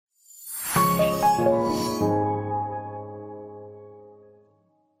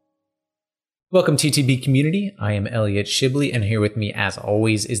Welcome to TTB Community. I am Elliot Shibley, and here with me, as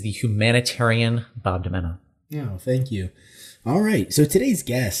always, is the humanitarian Bob Demena. Oh, thank you. All right, so today's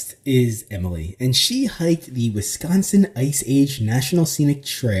guest is Emily, and she hiked the Wisconsin Ice Age National Scenic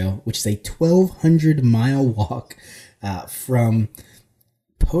Trail, which is a 1,200-mile walk from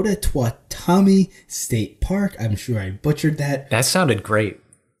Potawatomi State Park. I'm sure I butchered that. That sounded great.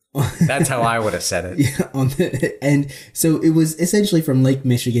 That's how I would have said it. Yeah, and so it was essentially from Lake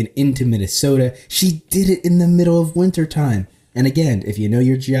Michigan into Minnesota. She did it in the middle of wintertime. And again, if you know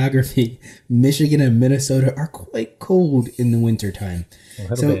your geography, Michigan and Minnesota are quite cold in the wintertime. A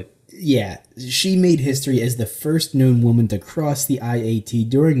little bit. Yeah, she made history as the first known woman to cross the IAT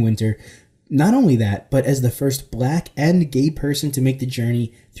during winter. Not only that, but as the first black and gay person to make the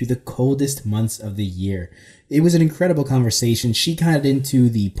journey through the coldest months of the year. It was an incredible conversation. She got into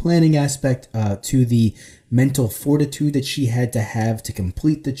the planning aspect, to the mental fortitude that she had to have to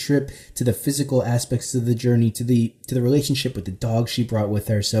complete the trip, to the physical aspects of the journey, to the relationship with the dog she brought with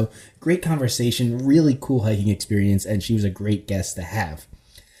her. So great conversation, really cool hiking experience, and she was a great guest to have.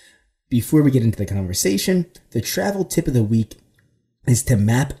 Before we get into the conversation, the travel tip of the week is to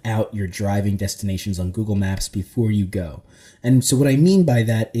map out your driving destinations on Google Maps before you go. And so what I mean by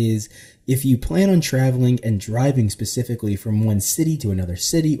that is if you plan on traveling and driving specifically from one city to another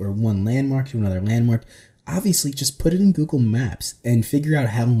city or one landmark to another landmark, obviously just put it in Google Maps and figure out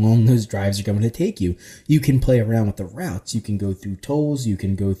how long those drives are going to take you. You can play around with the routes. You can go through tolls. You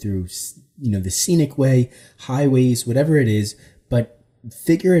can go through, the scenic way, highways, whatever it is, but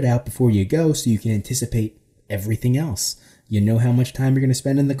figure it out before you go so you can anticipate everything else. You know how much time you're going to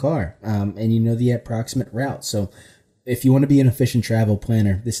spend in the car, and you know the approximate route. So if you want to be an efficient travel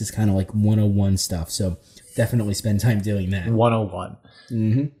planner, this is kind of like 101 stuff. So definitely spend time doing that. 101.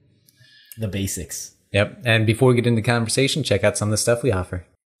 Mm-hmm. The basics. Yep. And before we get into the conversation, check out some of the stuff we offer.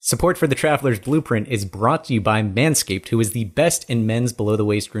 Support for the Traveler's Blueprint is brought to you by Manscaped, who is the best in men's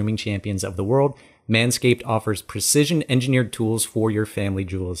below-the-waist grooming champions of the world. Manscaped offers precision-engineered tools for your family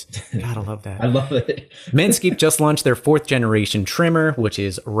jewels. God, I love that. I love it. Manscaped just launched their 4th-generation trimmer, which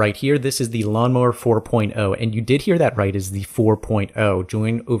is right here. This is the Lawnmower 4.0, and you did hear that right, is the 4.0.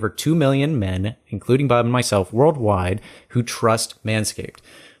 Join over 2 million men, including Bob and myself, worldwide, who trust Manscaped.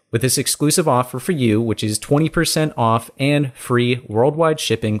 With this exclusive offer for you, which is 20% off and free worldwide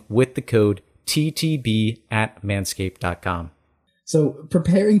shipping with the code TTB at manscaped.com. So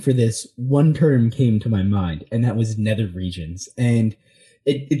preparing for this, one term came to my mind, and that was nether regions. And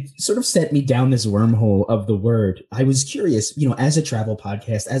it sort of set me down this wormhole of the word. I was curious, as a travel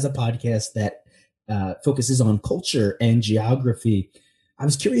podcast, as a podcast that focuses on culture and geography, I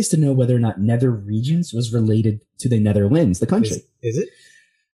was curious to know whether or not nether regions was related to the Netherlands, the country. Is it?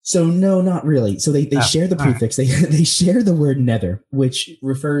 So no, not really. So they share the prefix. They share the word nether, which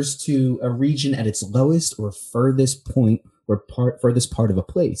refers to a region at its lowest or furthest point or furthest part of a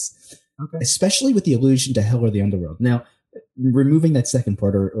place, especially with the allusion to hell or the underworld. Now, removing that second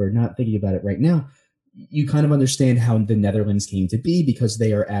part or not thinking about it right now, you kind of understand how the Netherlands came to be because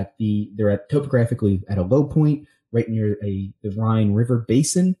they're topographically at a low point right near the Rhine River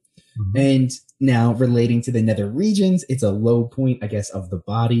basin. Mm-hmm. And now relating to the nether regions, it's a low point, I guess, of the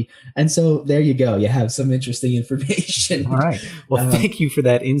body. And so there you go. You have some interesting information. All right. Well, thank you for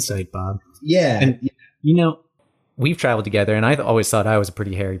that insight, Bob. Yeah. And, we've traveled together, and I always thought I was a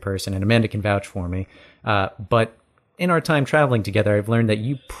pretty hairy person, and Amanda can vouch for me. But in our time traveling together, I've learned that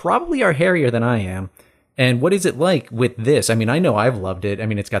you probably are hairier than I am. And what is it like with this? I mean, I know I've loved it. I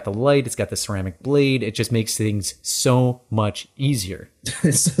mean, it's got the light, it's got the ceramic blade. It just makes things so much easier.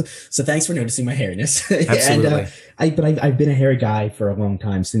 so thanks for noticing my hairiness. Absolutely. And I've been a hairy guy for a long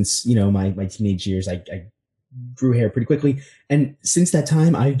time since, my teenage years. I grew hair pretty quickly. And since that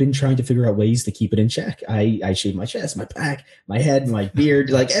time, I've been trying to figure out ways to keep it in check. I shave my chest, my back, my head, my beard,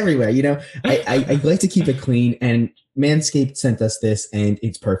 like everywhere, I like to keep it clean. And Manscaped sent us this and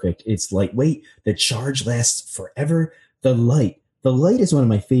it's perfect. It's lightweight. The charge lasts forever. The light is one of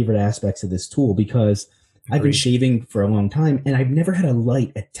my favorite aspects of this tool because I've been shaving for a long time and I've never had a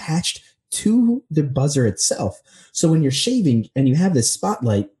light attached to the buzzer itself. So when you're shaving and you have this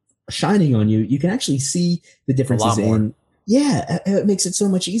spotlight shining on you, you can actually see the differences it makes it so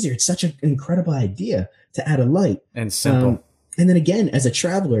much easier. It's such an incredible idea to add a light. And simple. And then again, as a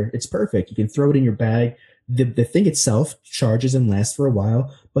traveler, it's perfect. You can throw it in your bag. The thing itself charges and lasts for a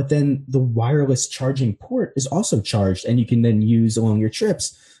while, but then the wireless charging port is also charged and you can then use along your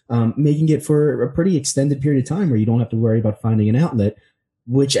trips, making it for a pretty extended period of time where you don't have to worry about finding an outlet,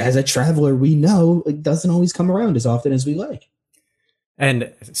 which as a traveler, we know it doesn't always come around as often as we like.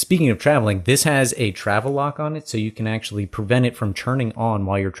 And speaking of traveling, this has a travel lock on it, so you can actually prevent it from turning on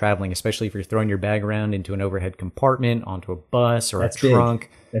while you're traveling, especially if you're throwing your bag around into an overhead compartment, onto a bus or That's a trunk. big.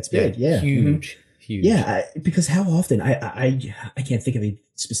 That's big. Yeah. Huge. Huge. Yeah, because how often I can't think of any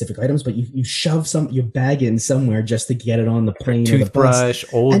specific items, but you shove your bag in somewhere just to get it on the plane or the bus. Toothbrush,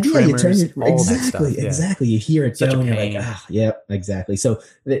 old And trimmers, all that stuff. Exactly. You hear it Such go, a and you're like, pain. yeah, exactly. So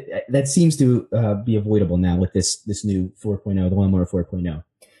that seems to be avoidable now with this new 4.0, the Lawnmower 4.0.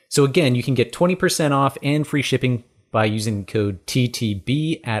 So again, you can get 20% off and free shipping by using code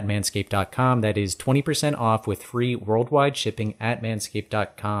TTB at manscaped.com. That is 20% off with free worldwide shipping at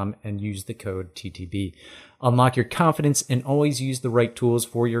manscaped.com, and use the code TTB. Unlock your confidence and always use the right tools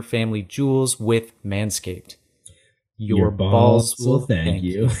for your family jewels with Manscaped. Your balls will thank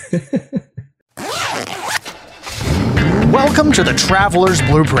you. Welcome to the Traveler's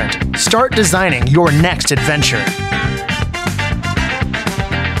Blueprint. Start designing your next adventure.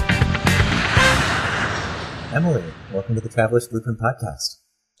 Emily, welcome to the Traveler's Blueprint podcast.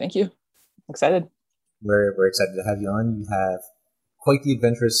 Thank you. Excited. We're excited to have you on. You have quite the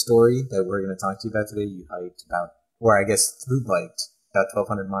adventurous story that we're going to talk to you about today. You hiked through biked about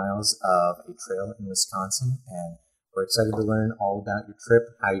 1,200 miles of a trail in Wisconsin, and we're excited to learn all about your trip,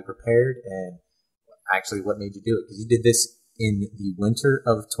 how you prepared, and actually what made you do it. Because you did this in the winter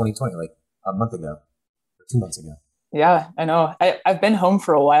of 2020, like a month ago, or 2 months ago. Yeah, I know. I've been home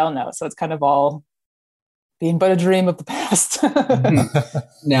for a while now, so it's kind of all being but a dream of the past.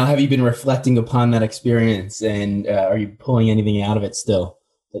 Now, have you been reflecting upon that experience, and are you pulling anything out of it still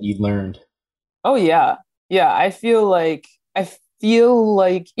that you learned? Oh yeah. Yeah. I feel like,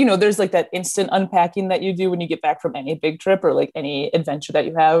 there's like that instant unpacking that you do when you get back from any big trip or like any adventure that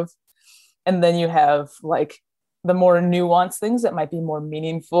you have. And then you have like the more nuanced things that might be more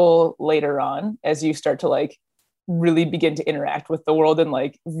meaningful later on as you start to like really begin to interact with the world and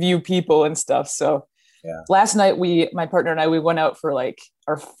like view people and stuff. So yeah. Last night, my partner and I, we went out for like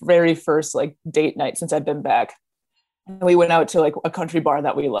our very first like date night since I've been back. And we went out to like a country bar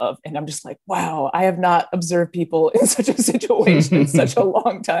that we love. And I'm just like, wow, I have not observed people in such a situation in such a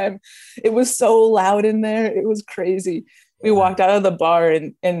long time. It was so loud in there. It was crazy. We walked out of the bar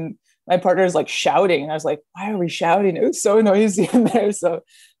and my partner is like shouting. And I was like, why are we shouting? It was so noisy in there. So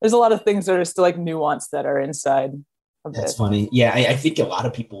there's a lot of things that are still like nuanced that are inside. That's funny. Yeah, I think a lot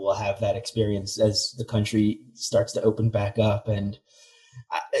of people will have that experience as the country starts to open back up. And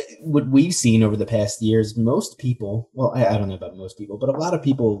what we've seen over the past years, most people, well, I don't know about most people, but a lot of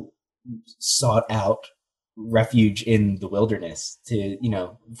people sought out refuge in the wilderness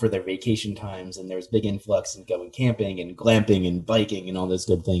for their vacation times. And there's big influx in going camping and glamping and biking and all those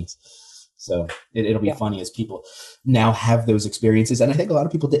good things. So it'll be funny as people now have those experiences. And I think a lot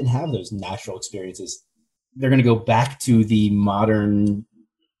of people didn't have those natural experiences. They're going to go back to the modern,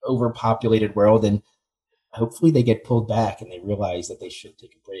 overpopulated world, and hopefully they get pulled back and they realize that they should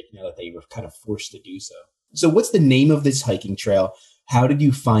take a break now that they were kind of forced to do so. So what's the name of this hiking trail? How did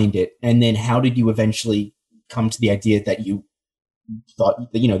you find it? And then how did you eventually come to the idea that you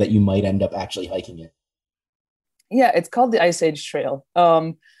thought, that you might end up actually hiking it? Yeah, it's called the Ice Age Trail.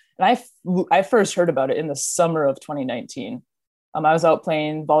 And I first heard about it in the summer of 2019. I was out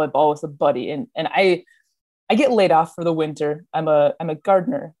playing volleyball with a buddy, and I get laid off for the winter. I'm a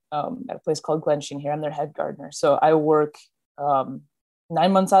gardener at a place called Glenshing here. I'm their head gardener. So I work 9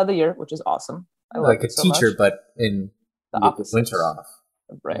 months out of the year, which is awesome. I like a teacher, much. But in the winter off.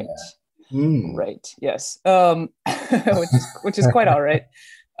 Right. Yeah. Right. Yes. Which is quite all right.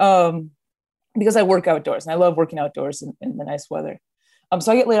 Because I work outdoors and I love working outdoors in the nice weather. So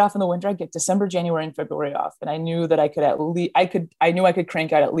I get laid off in the winter. I get December, January, and February off. And I knew that I could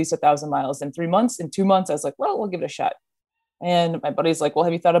crank out at least 1,000 miles in 3 months. In 2 months, I was like, well, we'll give it a shot. And my buddy's like, well,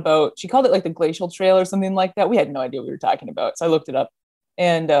 have you thought about, she called it like the Glacial Trail or something like that. We had no idea what we were talking about. So I looked it up,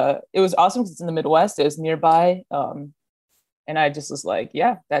 and it was awesome because it's in the Midwest. It was nearby. And I just was like,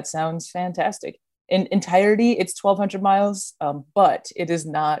 yeah, that sounds fantastic. In entirety, it's 1,200 miles, but it is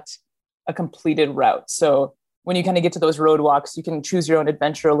not a completed route. So when you kind of get to those roadwalks, you can choose your own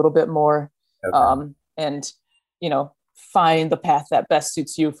adventure a little bit more, and, find the path that best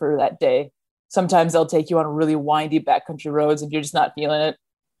suits you for that day. Sometimes they'll take you on really windy backcountry roads if you're just not feeling it.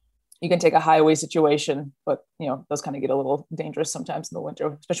 You can take a highway situation, but those kind of get a little dangerous sometimes in the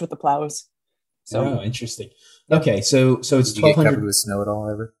winter, especially with the plows. So interesting. Okay, so it's 1,200. Covered with snow at all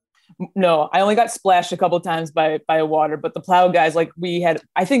ever? No, I only got splashed a couple of times by water, but the plow guys,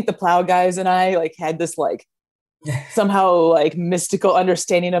 I think the plow guys and I had this somehow mystical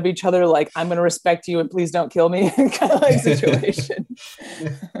understanding of each other. Like, I'm going to respect you and please don't kill me kind of situation.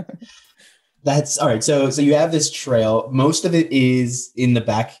 That's all right. So you have this trail. Most of it is in the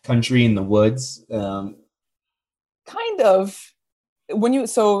back country in the woods. Kind of.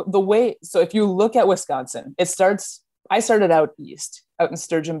 So if you look at Wisconsin, I started out east, out in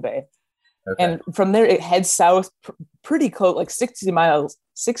Sturgeon Bay. Okay. And from there, it heads south pretty close, like 60 miles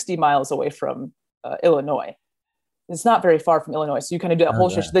away from Illinois. It's not very far from Illinois. So you kind of do that whole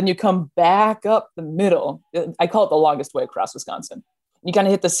stretch. Then you come back up the middle. I call it the longest way across Wisconsin. You kind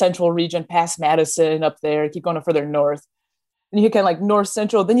of hit the central region, past Madison up there, keep going further north. And you hit kind of like north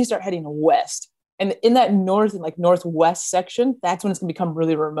central. Then you start heading west. And in that north and like northwest section, that's when it's going to become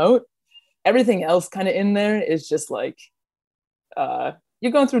really remote. Everything else kind of in there is just like,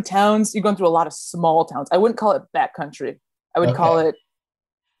 you're going through towns, you're going through a lot of small towns. I wouldn't call it backcountry. I would call it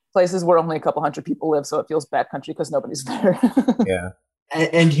places where only a couple hundred people live. So it feels backcountry because nobody's there. Yeah.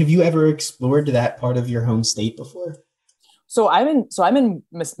 And have you ever explored that part of your home state before? So I'm in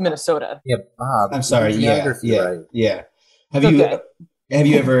Minnesota. Yeah, Bob. I'm sorry. Right. Yeah. Have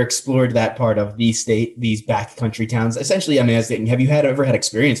you ever explored that part of the state, these backcountry towns? Essentially, I'm asking, have you ever had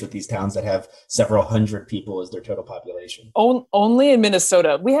experience with these towns that have several hundred people as their total population? Only in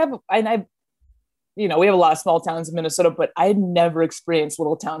Minnesota. We have a lot of small towns in Minnesota, but I'd never experienced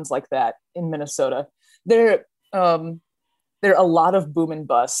little towns like that in Minnesota. There are a lot of boom and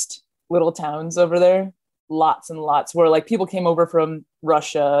bust little towns over there. Lots and lots where like people came over from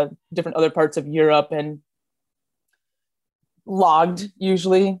Russia, different other parts of Europe, and logged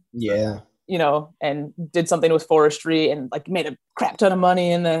usually, and did something with forestry and like made a crap ton of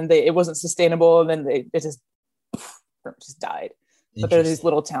money, and then it wasn't sustainable, and then it just died. But there are these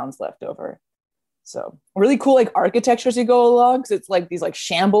little towns left over. So really cool like architecture as you go along, because it's like these like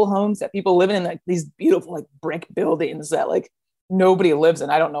shamble homes that people live in, like these beautiful like brick buildings that like nobody lives in.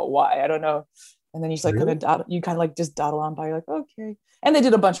 I don't know why. I don't know. And then you just like kind of just dawdle on by. You're like, okay. And they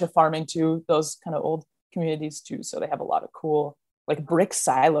did a bunch of farming too, those kind of old communities too. So they have a lot of cool like brick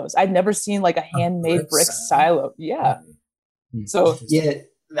silos. I'd never seen like a handmade brick silo. Yeah. So yeah,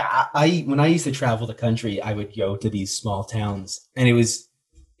 when I used to travel the country, I would go to these small towns, and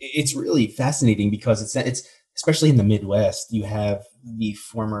it's really fascinating because it's especially in the Midwest, you have the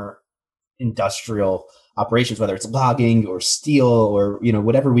former industrial operations, whether it's logging or steel or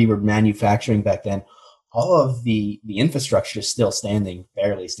whatever we were manufacturing back then. All of the infrastructure is still standing,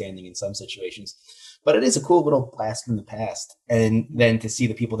 barely standing in some situations, but it is a cool little blast from the past. And then to see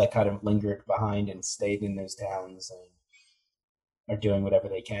the people that kind of lingered behind and stayed in those towns and are doing whatever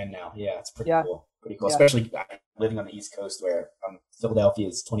they can now. Yeah, it's pretty cool. Pretty cool, especially living on the East Coast, where Philadelphia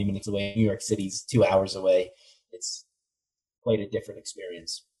is 20 minutes away, New York City's 2 hours away. It's quite a different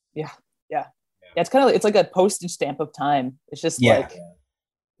experience. Yeah. It's kind of it's like a postage stamp of time. It's just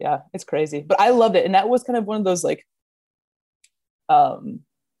it's crazy. But I loved it, and that was kind of one of those like, I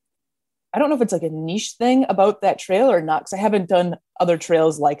don't know if it's like a niche thing about that trail or not, because I haven't done other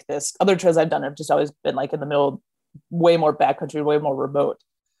trails like this. Other trails I've done have just always been like in the middle, way more backcountry, way more remote.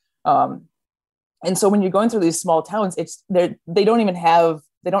 And so when you're going through these small towns, they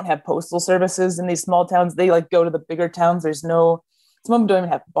don't have postal services in these small towns. They like go to the bigger towns. Some of them don't even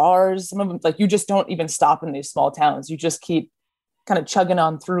have bars. Some of them, like, you just don't even stop in these small towns. You just keep kind of chugging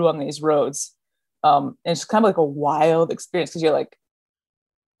on through on these roads. And it's kind of like a wild experience, because you're like,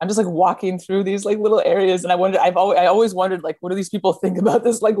 I'm just like walking through these like little areas. And I always wondered, like, what do these people think about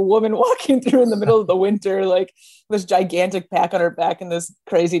this like woman walking through in the middle of the winter, like this gigantic pack on her back and this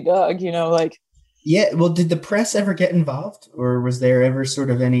crazy dog, like. Yeah. Well, did the press ever get involved, or was there ever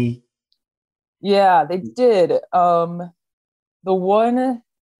sort of any? Yeah, they did. The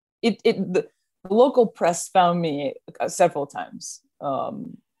local press found me several times.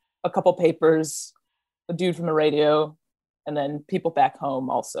 A couple papers, a dude from the radio, and then people back home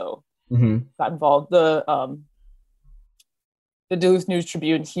also got involved. The Duluth News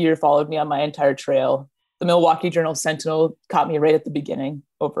Tribune here followed me on my entire trail. The Milwaukee Journal Sentinel caught me right at the beginning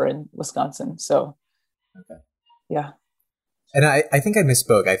over in Wisconsin. So, yeah. And I think I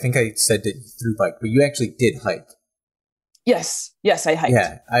misspoke. I think I said that you threw bike, but you actually did hike. Yes, I hiked.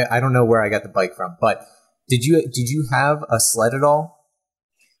 Yeah, I don't know where I got the bike from, but did you have a sled at all?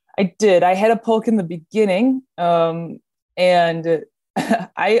 I did. I had a Polk in the beginning, and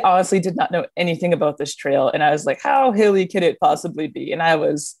I honestly did not know anything about this trail, and I was like, how hilly could it possibly be? And I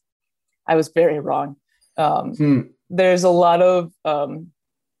was very wrong. There's a lot of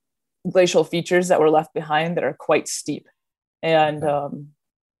glacial features that were left behind that are quite steep, and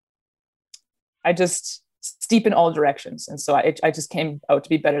steep in all directions. And so I just came out to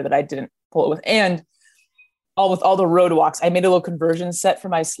be better that I didn't pull it with. And with all the road walks, I made a little conversion set for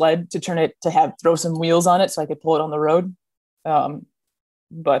my sled to throw some wheels on it so I could pull it on the road.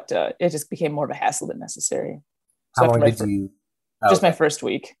 but it just became more of a hassle than necessary. So how long did you? Just my first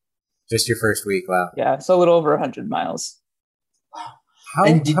week. Just your first week, wow. Yeah, so a little over 100 miles. How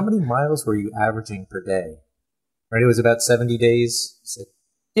many miles were you averaging per day? Right, it was about 70 days.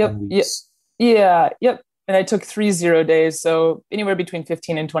 Yep. Yeah. Yep. And I took 3 0 days, so anywhere between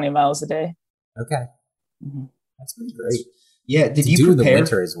 15 and 20 miles a day. Okay, that's pretty great. Yeah. Did you prepare in the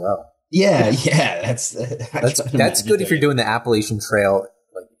winter as well? Yeah. That's good if you're doing the Appalachian Trail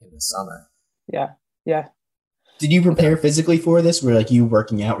like in the summer. Yeah. Yeah. Did you prepare physically for this? Were like you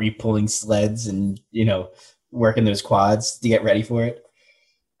working out? Were you pulling sleds and working those quads to get ready for it?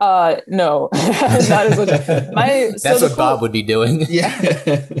 No, not as much. That's what Bob would be doing. Yeah.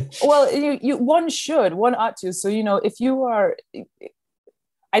 Well, one ought to. So if you are,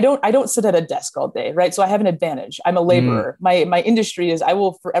 I don't sit at a desk all day, right? So I have an advantage. I'm a laborer. My industry is I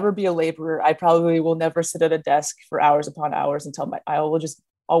will forever be a laborer. I probably will never sit at a desk for hours upon hours until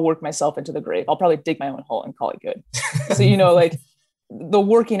I'll work myself into the grave. I'll probably dig my own hole and call it good. So, like the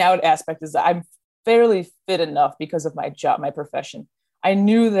working out aspect is that I'm fairly fit enough because of my job, my profession. I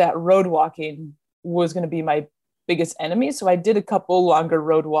knew that road walking was going to be my biggest enemy. So I did a couple longer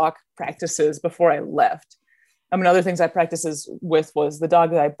road walk practices before I left. Other things I practiced with was the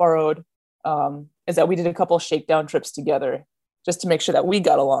dog that I borrowed, is that we did a couple shakedown trips together just to make sure that we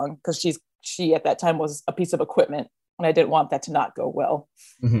got along, because she at that time was a piece of equipment. And I didn't want that to not go well.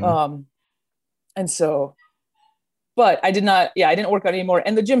 Mm-hmm. But I didn't work out anymore,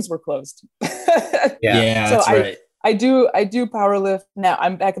 and the gyms were closed. Yeah, so that's right. I do power lift now.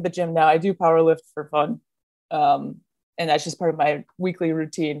 I'm back at the gym now. I do power lift for fun. And that's just part of my weekly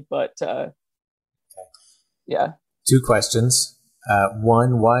routine. But yeah. 2 questions.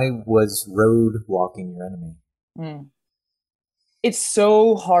 One, why was road walking your enemy? It's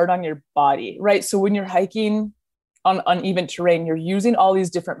so hard on your body, right? So when you're hiking on uneven terrain, you're using all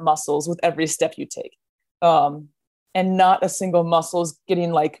these different muscles with every step you take. And not a single muscle is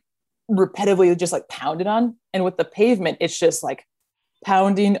getting like repetitively just like pounded on. And with the pavement, it's just like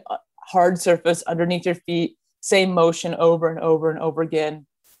pounding hard surface underneath your feet, same motion over and over and over again.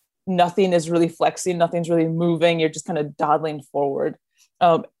 Nothing is really flexing. Nothing's really moving. You're just kind of dawdling forward.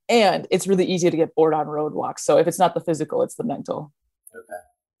 And it's really easy to get bored on road walks. So if it's not the physical, it's the mental. Okay.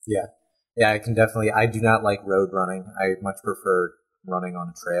 Yeah. Yeah, I do not like road running. I much prefer running on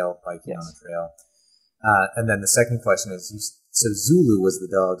a trail, biking on a trail. And then the second question is, so Zulu was the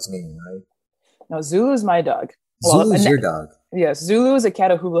dog's name, right? No, Zulu is my dog. Zulu's your dog. Yes, Zulu is a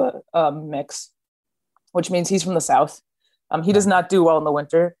Catahoula mix, which means he's from the south. He does not do well in the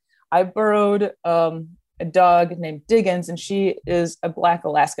winter. I borrowed a dog named Diggins, and she is a black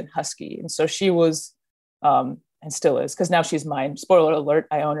Alaskan Husky. And so she was, and still is, because now she's mine. Spoiler alert,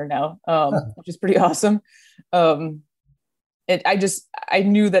 I own her now, which is pretty awesome. I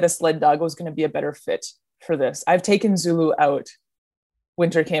knew that a sled dog was going to be a better fit for this. I've taken Zulu out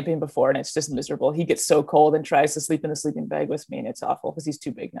winter camping before, and it's just miserable. He gets so cold and tries to sleep in the sleeping bag with me, and it's awful because he's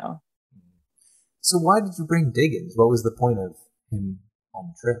too big now. So why did you bring Diggins? What was the point of him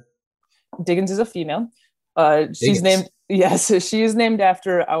on the trip? Diggins is a female. She's named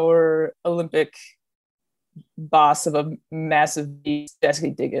after our Olympic boss of a massive beast,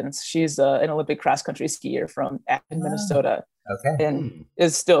 Jessica Diggins. She's an Olympic cross-country skier from Akron, Minnesota. Okay. And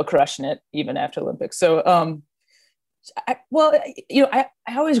is still crushing it even after Olympics. So, I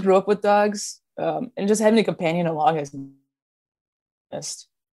always grew up with dogs, and just having a companion along is best.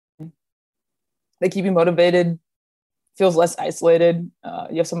 They keep you motivated, feels less isolated.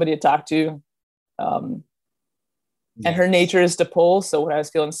 You have somebody to talk to. And her nature is to pull. So when I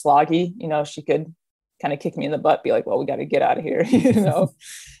was feeling sloggy, she could kind of kick me in the butt, be like, well, we got to get out of here,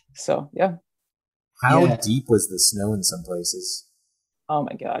 So, yeah. How deep was the snow in some places? Oh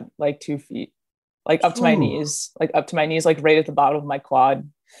my God, like 2 feet, like up to my knees, like right at the bottom of my quad.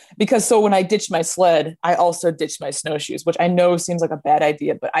 Because so when I ditched my sled, I also ditched my snowshoes, which I know seems like a bad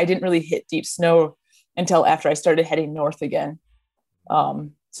idea, but I didn't really hit deep snow until after I started heading north again.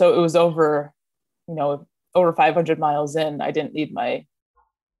 So it was over 500 miles in, I didn't need my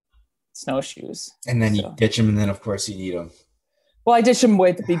snowshoes. And then you ditch them, and then of course you need them. Well, I ditched them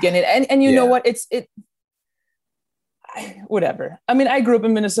way at the beginning, and you know what? Whatever. I mean, I grew up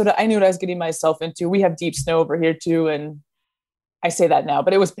in Minnesota. I knew what I was getting myself into. We have deep snow over here too, and I say that now,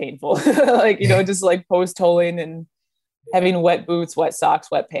 but it was painful. Just like post holing and having wet boots, wet socks,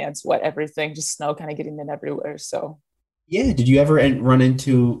 wet pants, wet everything, just snow kind of getting in everywhere. So, yeah. Did you ever run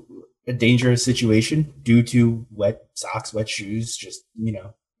into a dangerous situation due to wet socks, wet shoes, just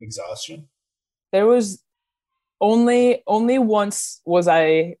exhaustion? There was only once was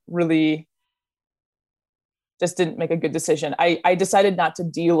I really just didn't make a good decision. I decided not to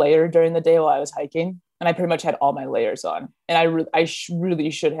de-layer during the day while I was hiking, and I pretty much had all my layers on, and I really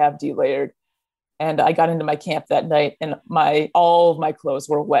should have de-layered. And I got into my camp that night, and all of my clothes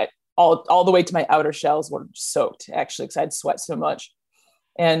were wet, all the way to my outer shells were soaked, actually, because I'd sweat so much.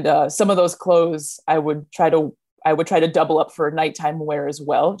 And some of those clothes I would try to double up for nighttime wear as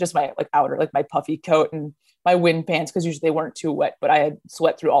well, just my like outer, like my puffy coat and my wind pants, because usually they weren't too wet, but I had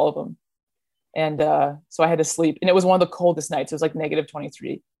sweat through all of them. And so I had to sleep, and it was one of the coldest nights. It was like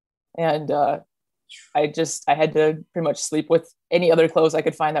 -23, and I had to pretty much sleep with any other clothes I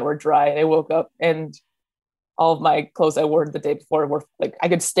could find that were dry. And I woke up, and all of my clothes I wore the day before were like, I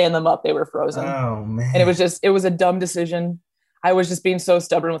could stand them up, they were frozen. Oh man! And it was a dumb decision. I was just being so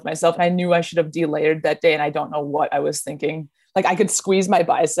stubborn with myself, and I knew I should have de-layered that day, and I don't know what I was thinking. Like, I could squeeze my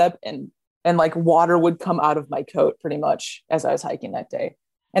bicep, and like water would come out of my coat pretty much as I was hiking that day.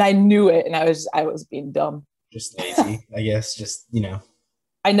 And I knew it, and I was being dumb. Just lazy, I guess. Just,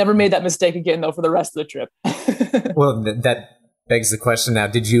 I never made that mistake again, though, for the rest of the trip. Well, that begs the question now,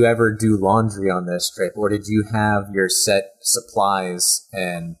 did you ever do laundry on this trip, or did you have your set supplies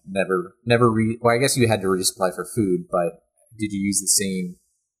and well, I guess you had to resupply for food, but did you use the same,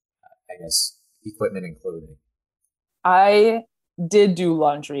 I guess, equipment and clothing? I did do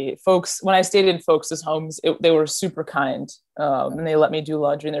laundry. Folks, when I stayed in folks' homes, they were super kind, and they let me do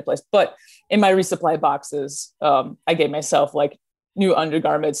laundry in their place. But in my resupply boxes, I gave myself like new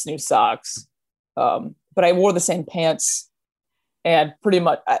undergarments, new socks. But I wore the same pants, and pretty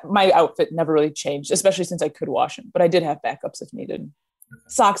much my outfit never really changed, especially since I could wash them. But I did have backups if needed.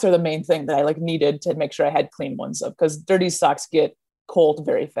 Socks are the main thing that I like needed to make sure I had clean ones up, because dirty socks get cold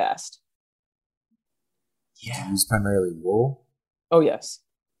very fast. Yeah. Did you use primarily wool? Oh yes,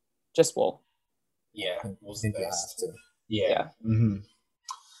 just wool. Yeah, wool's the best. Yeah. Mm-hmm.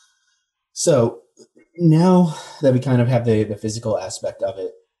 So now that we kind of have the physical aspect of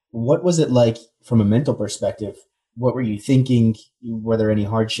it, what was it like from a mental perspective? What were you thinking? Were there any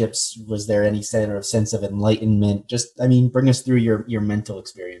hardships? Was there any sense of enlightenment? Just, bring us through your mental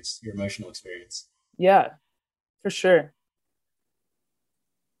experience, your emotional experience. Yeah, for sure.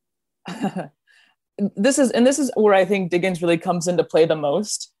 This is where I think Diggins really comes into play the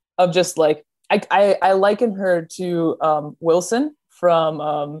most, of just like, I liken her to Wilson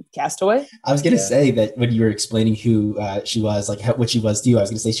from Castaway. I was going to say that when you were explaining who she was, like what she was to you, I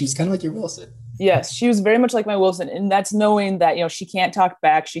was going to say she was kind of like your Wilson. Yes, she was very much like my Wilson. And that's knowing that, she can't talk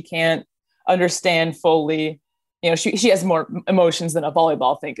back. She can't understand fully. She has more emotions than a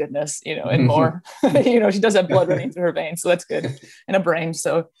volleyball, thank goodness, and more. She does have blood running through her veins, so that's good, and a brain.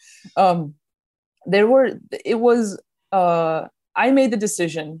 So I made the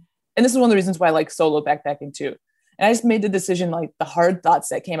decision, and this is one of the reasons why I like solo backpacking too. And I just made the decision, like the hard thoughts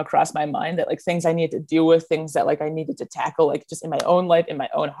that came across my mind, that like things I needed to deal with, things that like I needed to tackle, like just in my own life, in my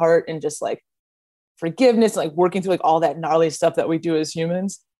own heart, and just like forgiveness, like working through like all that gnarly stuff that we do as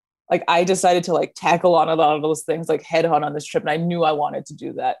humans. Like I decided to like tackle on a lot of those things like head on this trip. And I knew I wanted to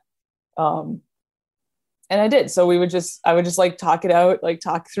do that. And I did. So I would just like talk it out, like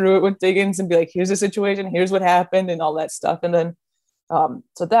talk through it with Diggins and be like, here's the situation, here's what happened and all that stuff. And then,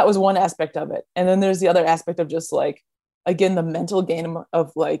 so that was one aspect of it. And then there's the other aspect of just like, again, the mental game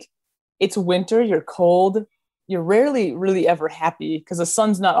of like, it's winter, you're cold, you're rarely really ever happy because the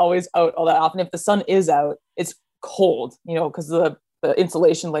sun's not always out all that often. If the sun is out, it's cold, because the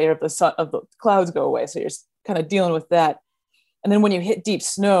insulation layer of the clouds go away. So you're kind of dealing with that. And then when you hit deep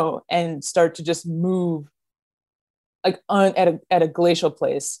snow and start to just move like at a glacial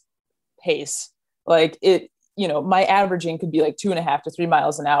pace, like it, my averaging could be like 2.5 to 3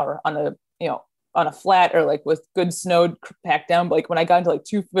 miles an hour on a flat or like with good snow packed down. But like when I got into like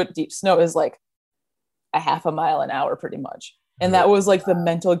 2 foot deep snow, is like a half a mile an hour pretty much. And that was like the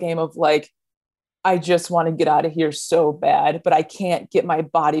mental game of like, I just want to get out of here so bad, but I can't get my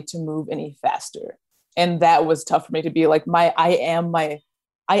body to move any faster. And that was tough for me to be like, I am my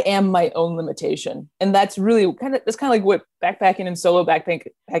own limitation. And that's really kind of like what backpacking and solo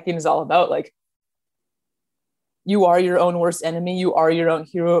backpacking is all about. Like, you are your own worst enemy. You are your own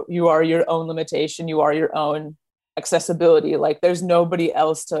hero. You are your own limitation. You are your own accessibility. Like there's nobody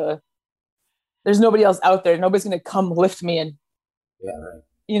else out there. Nobody's going to come lift me. And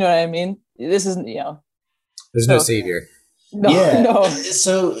you know what I mean? This isn't, there's no savior. No.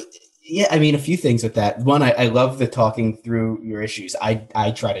 So yeah, a few things with that. One, I love the talking through your issues.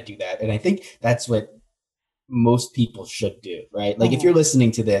 I try to do that. And I think that's what most people should do, right? Like if you're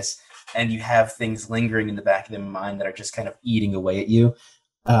listening to this and you have things lingering in the back of their mind that are just kind of eating away at you,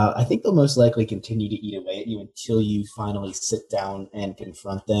 I think they'll most likely continue to eat away at you until you finally sit down and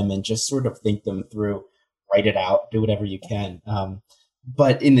confront them and just sort of think them through. write it out, do whatever you can.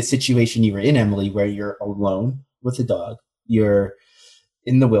 But in the situation you were in, Emily, where you're alone with a dog, you're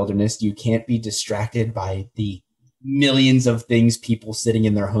in the wilderness, you can't be distracted by the millions of things people sitting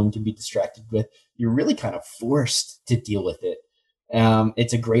in their home can be distracted with. You're really kind of forced to deal with it.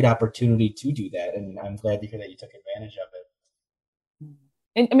 It's a great opportunity to do that, and I'm glad to hear that you took advantage of it.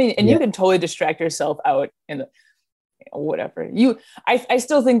 And I mean, and you can totally distract yourself out in the whatever you. I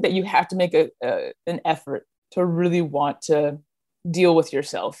still think that you have to make an effort to really want to deal with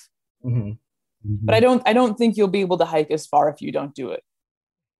yourself. Mm-hmm. Mm-hmm. But I don't think you'll be able to hike as far if you don't do it.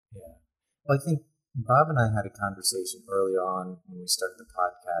 Yeah, well, I think Bob and I had a conversation early on when we started the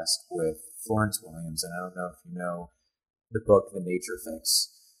podcast with Florence Williams, and I don't know if you know the book The Nature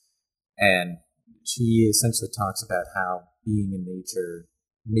Fix, and she essentially talks about how being in nature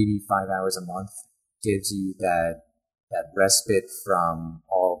maybe 5 hours a month gives you that respite from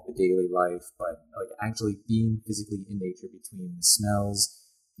all the daily life, but like actually being physically in nature, between the smells,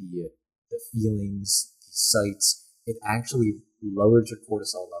 the feelings, the sights, it actually lowers your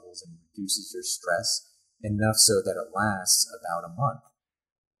cortisol levels and reduces your stress enough so that it lasts about a month.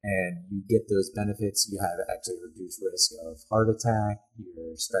 And you get those benefits. You have actually reduced risk of heart attack.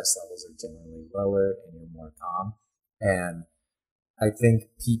 Your stress levels are generally lower and you're more calm. And I think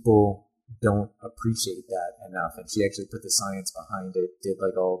people don't appreciate that enough. And she actually put the science behind it, did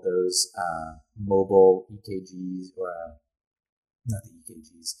like all those mobile EKGs, or not the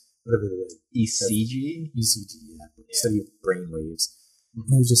EKGs, whatever it is. ECG? ECG, yeah. Study of brain waves.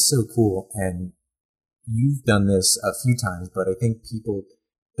 Mm-hmm. It was just so cool. And you've done this a few times, but I think people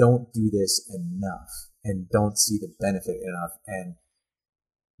don't do this enough and don't see the benefit enough. And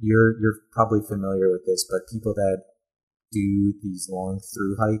you're probably familiar with this, but people that do these long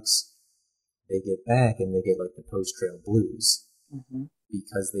through hikes, they get back and they get like the post-trail blues,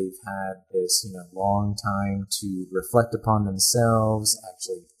 because they've had this, long time to reflect upon themselves,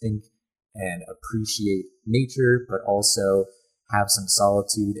 actually think and appreciate nature, but also have some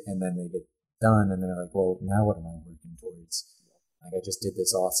solitude. And then they get done and they're like, well, now what am I working towards? Like, I just did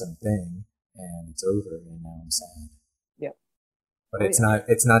this awesome thing and it's over and now I'm sad. Yep. But it's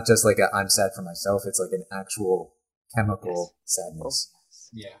not just like I'm sad for myself. It's like an actual chemical sadness.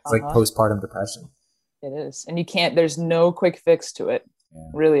 Yeah. It's like postpartum depression. It is. And there's no quick fix to it,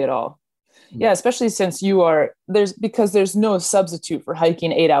 really at all. Yeah. Especially since because there's no substitute for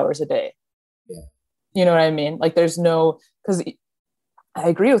hiking 8 hours a day. Yeah. You know what I mean? Like because I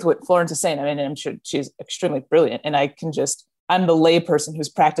agree with what Florence is saying. I mean, I'm sure she's extremely brilliant, and I'm the lay person who's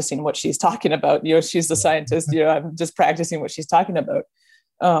practicing what she's talking about. She's the scientist, I'm just practicing what she's talking about.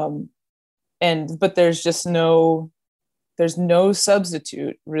 But there's no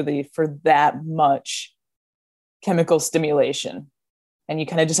substitute really for that much chemical stimulation. And you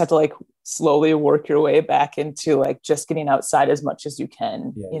kind of just have to like slowly work your way back into like just getting outside as much as you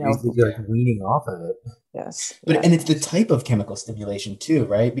can. You're like weaning off of it. Yes. And it's the type of chemical stimulation too,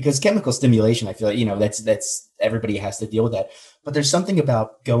 right? Because chemical stimulation, I feel like, that's everybody has to deal with that. But there's something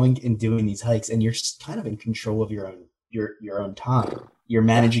about going and doing these hikes and you're kind of in control of your own time. You're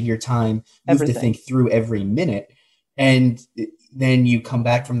managing your time. You have to think through every minute. And then you come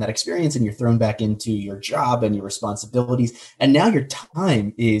back from that experience and you're thrown back into your job and your responsibilities. And now your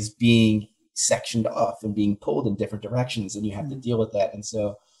time is being sectioned off and being pulled in different directions, and you have to deal with that. And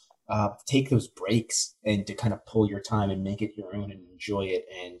so take those breaks and to kind of pull your time and make it your own and enjoy it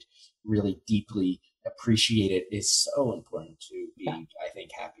and really deeply appreciate it is so important to be, I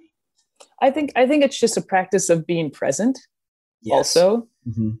think, happy. I think it's just a practice of being present also.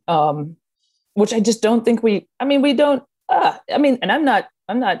 Mm-hmm. Which I just don't think we don't, and I'm not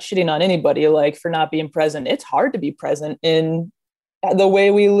shitting on anybody like for not being present. It's hard to be present in the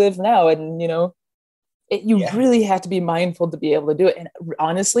way we live now. And, you really have to be mindful to be able to do it. And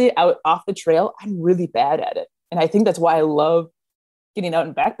honestly, off the trail, I'm really bad at it. And I think that's why I love getting out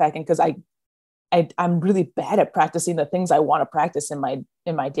and backpacking, because I'm really bad at practicing the things I want to practice in my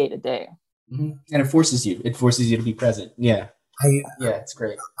day to day. And it forces you to be present. Yeah. It's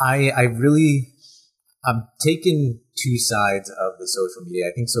great. I'm taking two sides of the social media.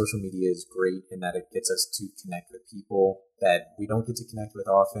 I think social media is great in that it gets us to connect with people that we don't get to connect with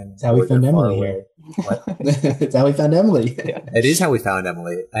often. It's how we found Emily here. It's how we found Emily. It is how we found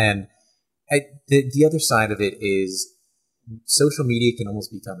Emily. And the other side of it is social media can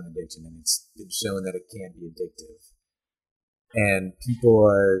almost become an addiction, and it's been shown that it can be addictive. And people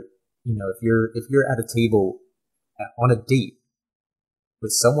are, if you're at a table on a date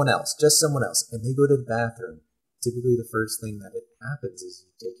with someone else, just someone else, and they go to the bathroom, typically the first thing that happens is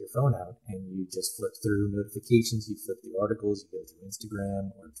you take your phone out and you just flip through notifications, you flip through articles, you go through Instagram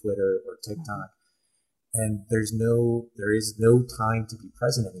or Twitter or TikTok, And there is no time to be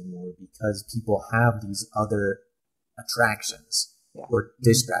present anymore because people have these other attractions or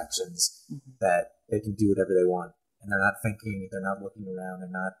distractions that they can do whatever they want. And they're not thinking, they're not looking around, they're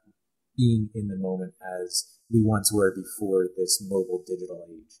not being in the moment as we once were before this mobile digital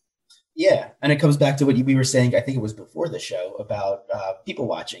age. Yeah, and it comes back to what we were saying, I think it was before the show, about people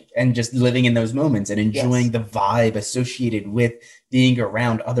watching and just living in those moments and enjoying the vibe associated with being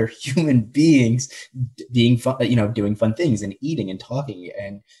around other human beings, being fun, doing fun things and eating and talking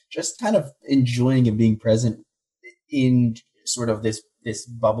and just kind of enjoying and being present in sort of this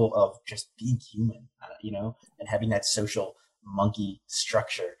bubble of just being human, and having that social monkey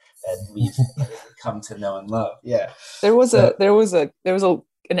structure that we've come to know and love. Yeah, there was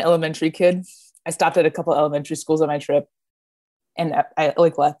an elementary kid. I stopped at a couple elementary schools on my trip, and I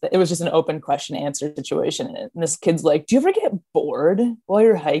left. It was just an open question answer situation. And this kid's like, "Do you ever get bored while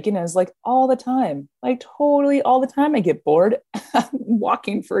you're hiking?" And I was like, "All the time, like totally all the time. I get bored. I'm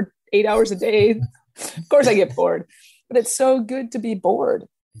walking for 8 hours a day. Of course I get bored, but it's so good to be bored."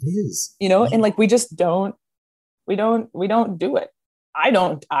 It is, and like we don't do it.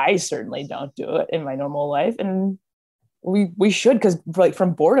 I certainly don't do it in my normal life, and we should, because like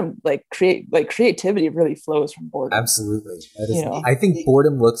from boredom, creativity really flows from boredom. Absolutely. I think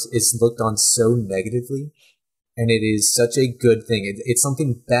boredom is looked on so negatively, and it is such a good thing. It's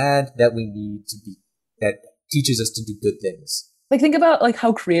something bad that we need to be, that teaches us to do good things. Like think about like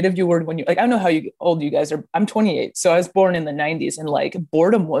how creative you were when you, like, I don't know how old you guys are. I'm 28, so I was born in the 90s, and like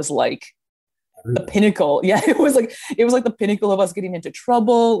boredom was like the pinnacle. Yeah, it was like the pinnacle of us getting into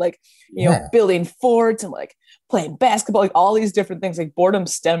trouble, like building forts and like playing basketball, like all these different things. Like boredom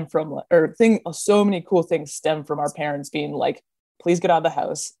stem from, so many cool things stem from our parents being like, please get out of the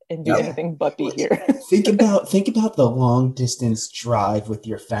house and do anything but be here. think about the long distance drive with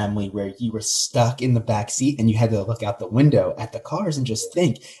your family where you were stuck in the back seat and you had to look out the window at the cars and just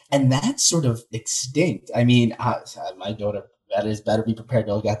think. And that's sort of extinct. I mean, my daughter, that is, better be prepared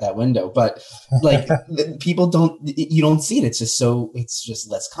to look out that window. But like people you don't see it. It's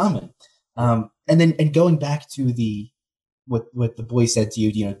just less common. And going back to what the boy said to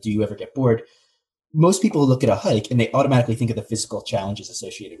you, do you ever get bored? Most people look at a hike and they automatically think of the physical challenges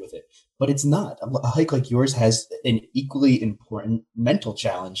associated with it, but it's not. A hike like yours has an equally important mental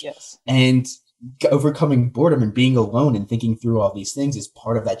challenge. Yes. And overcoming boredom and being alone and thinking through all these things is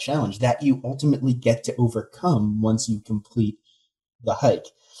part of that challenge that you ultimately get to overcome once you complete the hike.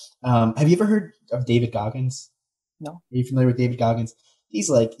 Have you ever heard of David Goggins? No. Are you familiar with David Goggins? He's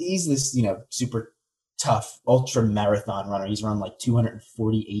this, super tough ultra marathon runner. He's run like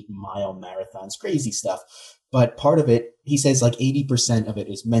 248-mile marathons, crazy stuff. But part of it, he says like 80% of it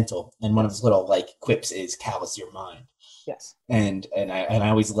is mental. And one of his little like quips is callous your mind. Yes. And I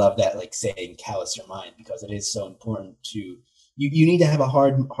always love that, like saying callous your mind, because it is so important to, you need to have a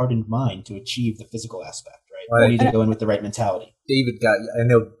hardened mind to achieve the physical aspect, right? Well, you need to go in with the right mentality. I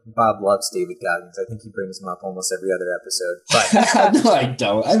know Bob loves David Goggins. I think he brings him up almost every other episode. But no, I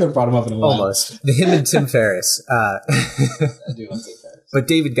don't. I haven't brought him up in a while. Almost. Him and Tim Ferriss. I do love Tim Ferriss. But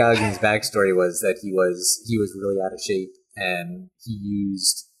David Goggins' backstory was that he was really out of shape, and he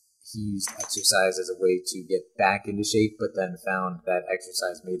used exercise as a way to get back into shape, but then found that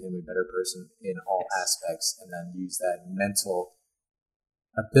exercise made him a better person in all aspects, and then used that mental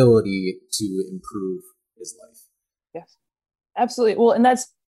ability to improve his life. Yes, absolutely. Well, and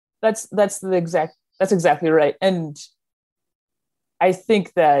that's exactly right. And I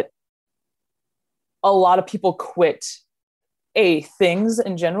think that a lot of people quit things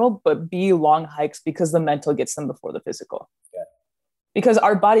in general, but long hikes because the mental gets them before the physical. Yeah. Because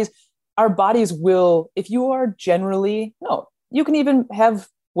our bodies will, if you are generally, you can even have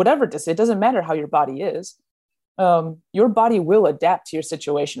whatever to say, it doesn't matter how your body is. Your body will adapt to your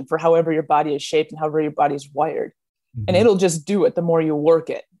situation for however your body is shaped and however your body is wired. Mm-hmm. And it'll just do it the more you work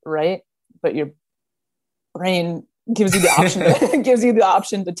it, right? But your brain gives you the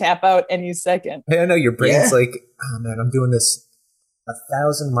option to tap out any second. I know your brain's like, oh man, I'm doing this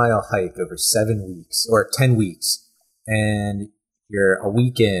 1,000-mile hike over 7 weeks or 10 weeks, and you're a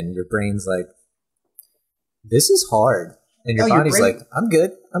week in, your brain's like, this is hard, and your body's like, I'm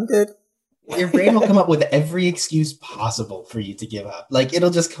good. Your brain will come up with every excuse possible for you to give up. Like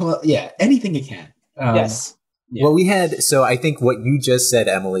it'll just come up, anything it can. Yes. Yeah. Well, so I think what you just said,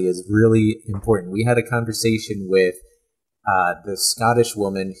 Emily, is really important. We had a conversation with the Scottish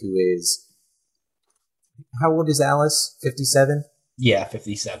woman who is, how old is Alice? 57? Yeah,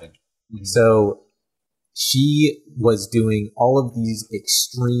 57. Mm-hmm. So she was doing all of these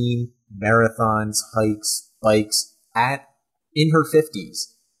extreme marathons, hikes, bikes in her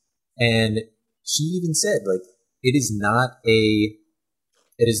 50s. And she even said, like, it is not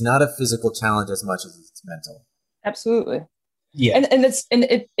a physical challenge as much as it's mental. Absolutely. Yeah. And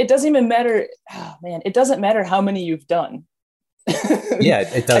it doesn't even matter. Oh man, it doesn't matter how many you've done. Yeah,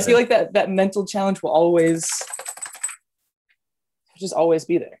 it doesn't. I feel like that mental challenge will always just always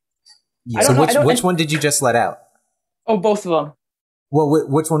be there. Yeah. So which one did you just let out? Oh, both of them. Well,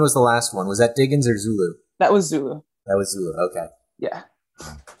 which one was the last one? Was that Diggins or Zulu? That was Zulu. That was Zulu. Okay. Yeah.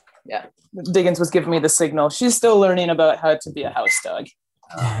 Yeah. Diggins was giving me the signal. She's still learning about how to be a house dog.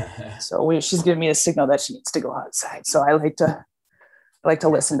 So she's giving me a signal that she needs to go outside. So I like to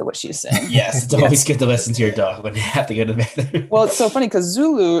listen to what she's saying. Yes, it's always good to listen to your dog when you have to go to bed. Well, it's so funny because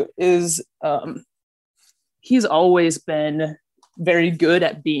Zulu is he's always been very good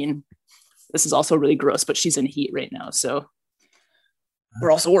at being. This is also really gross, but she's in heat right now, so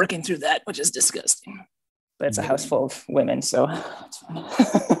we're also working through that, which is disgusting. But it's a house full of women, so it's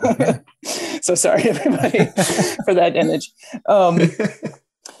fine. So sorry, everybody, for that image.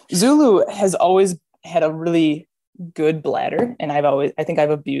 Zulu has always had a really good bladder, and I think I've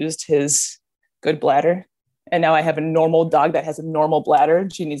abused his good bladder. And now I have a normal dog that has a normal bladder.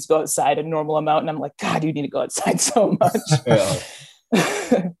 She needs to go outside a normal amount, and I'm like, God, you need to go outside so much.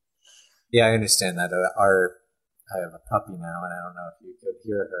 Yeah, I understand that. I have a puppy now, and I don't know if you could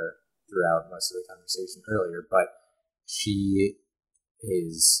hear her throughout most of the conversation earlier, but she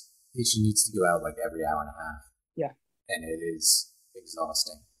needs to go out like every hour and a half. Yeah. And it is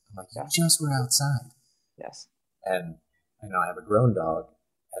exhausting. I'm like, Yeah. you just were outside. Yes. And I know I have a grown dog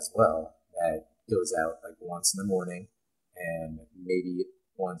as well that goes out like once in the morning and maybe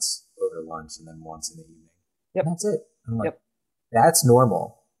once over lunch and then once in the evening. Yep. And that's it. I'm like, Yep. That's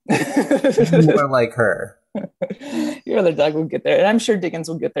normal. More like her. Your other dog will get there. And I'm sure Diggins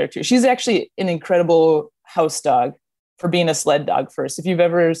will get there too. She's actually an incredible house dog for being a sled dog first. If you've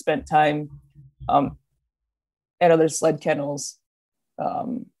ever spent time at other sled kennels,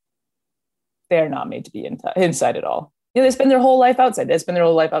 they are not made to be inside at all. You know, they spend their whole life outside.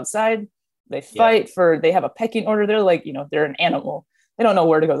 They fight they have a pecking order. They're like, they're an animal. They don't know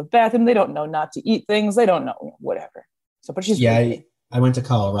where to go to the bathroom. They don't know not to eat things. They don't know whatever. So, but she's really I went to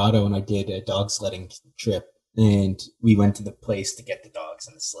Colorado and I did a dog sledding trip, and we went to the place to get the dogs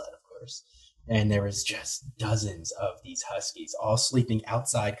and the sled, of course. And there was just dozens of these huskies all sleeping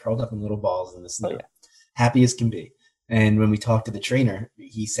outside, curled up in little balls in the snow, happy as can be. And when we talked to the trainer,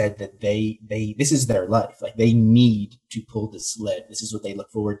 he said that they this is their life. Like, they need to pull the sled. This is what they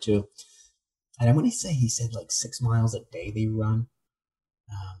look forward to. And I want to say he said like 6 miles a day they run,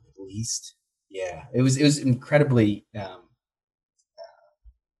 at least. Yeah, it was incredibly,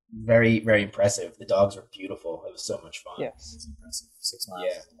 very, very impressive. The dogs were beautiful. It was so much fun. Yes, it's impressive. 6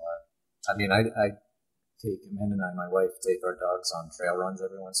 miles is a lot. I mean, I take Amanda and my wife, take our dogs on trail runs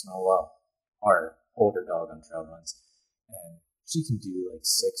every once in a while. Our older dog on trail runs, and she can do like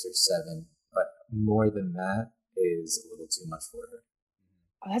 6 or 7, but more than that is a little too much for her.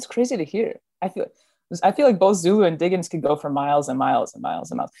 Oh, that's crazy to hear. I feel like both Zulu and Diggins could go for miles and miles and miles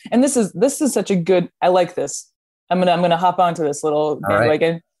and miles. And this is such a good. I like this. I'm gonna hop onto this little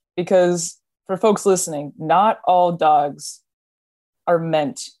bandwagon because for folks listening, not all dogs are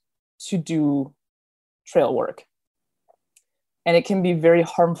meant to do trail work, and it can be very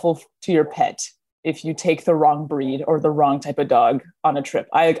harmful to your pet if you take the wrong breed or the wrong type of dog on a trip.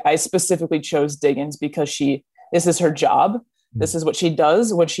 I specifically chose Diggins because this is her job. This is what she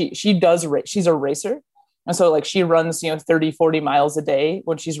does when she does race. She's a racer. And so like she runs, 30, 40 miles a day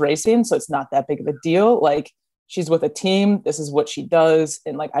when she's racing. So it's not that big of a deal. Like, she's with a team. This is what she does.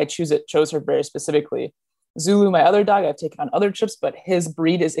 And like, I chose her very specifically. Zulu, my other dog, I've taken on other trips, but his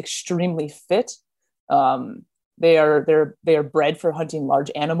breed is extremely fit. They are bred for hunting large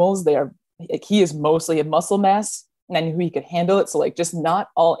animals. He is mostly a muscle mass, and I knew he could handle it. So like, just not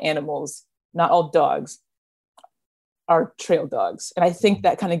all animals, not all dogs are trail dogs. And I think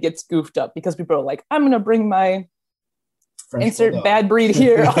that kind of gets goofed up because people are like, I'm going to bring my French insert bulldog. Bad breed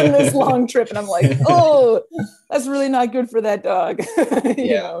here on this long trip. And I'm like, oh, that's really not good for that dog.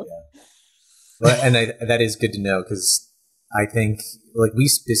 Yeah. Well, and that is good to know, because I think like we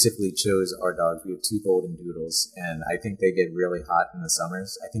specifically chose our dogs. We have 2 golden doodles, and I think they get really hot in the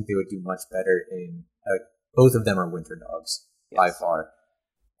summers. I think they would do much better both of them are winter dogs by far.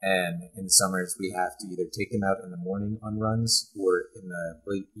 And in the summers, we have to either take them out in the morning on runs or in the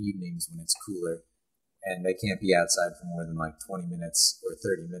late evenings when it's cooler. And they can't be outside for more than like 20 minutes or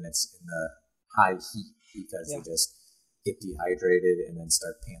 30 minutes in the high heat because they just get dehydrated and then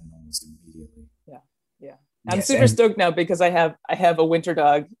start panting almost immediately. Yeah. I'm super stoked now because I have a winter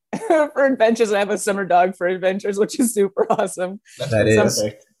dog for adventures. I have a summer dog for adventures, which is super awesome. That is.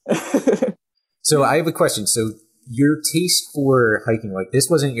 So I have a question. So your taste for hiking, like this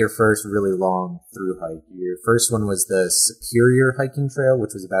wasn't your first really long through hike. Your first one was the Superior Hiking Trail,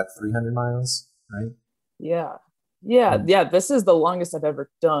 which was about 300 miles, right? Yeah. Yeah. Um, Yeah. This is the longest I've ever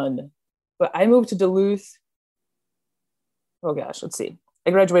done. But I moved to Duluth. Oh gosh, let's see.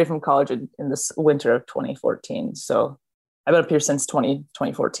 I graduated from college in this winter of 2014. So I've been up here since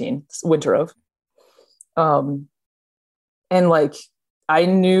 2014, winter of. Um, and like I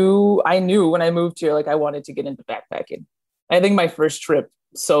knew when I moved here, like I wanted to get into backpacking. I think my first trip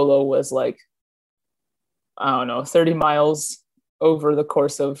solo was like, I don't know, 30 miles over the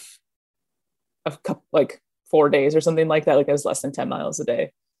course of like 4 days or something like that. Like I was less than 10 miles a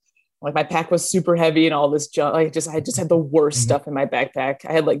day. Like my pack was super heavy and all this junk. I just had the worst stuff in my backpack.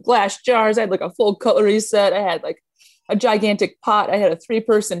 I had like glass jars. I had like a full cutlery set. I had like a gigantic pot. I had a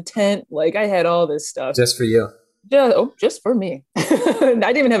 3-person tent. Like I had all this stuff. just for you. Just for me. I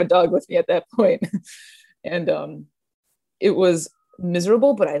didn't even have a dog with me at that point. And it was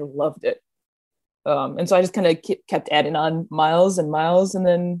miserable, but I loved it. And so I just kind of kept adding on miles and miles. And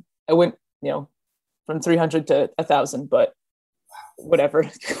then I went, from 300 to 1,000, but whatever.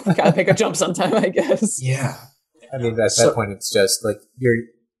 Gotta make a jump sometime, I guess. Yeah. I mean, at that point, it's just like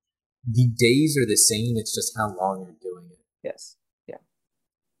the days are the same. It's just how long you're doing it. Yes. Yeah.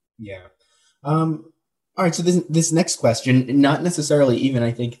 Yeah. All right. So this next question, not necessarily even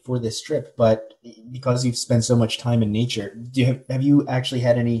I think for this trip, but because you've spent so much time in nature, have you actually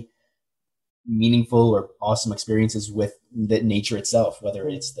had any meaningful or awesome experiences with the nature itself, whether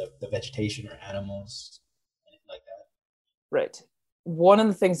it's the vegetation or animals, anything like that? Right. One of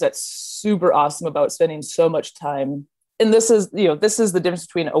the things that's super awesome about spending so much time, and this is the difference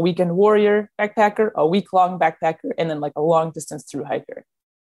between a weekend warrior backpacker, a week-long backpacker, and then like a long distance through hiker,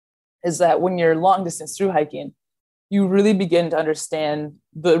 is that when you're long distance through hiking, you really begin to understand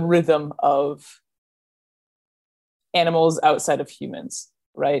the rhythm of animals outside of humans,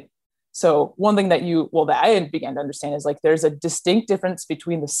 right? So one thing that I began to understand is like there's a distinct difference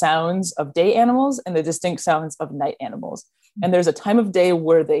between the sounds of day animals and the distinct sounds of night animals. And there's a time of day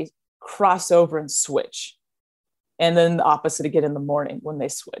where they cross over and switch. And then the opposite again in the morning when they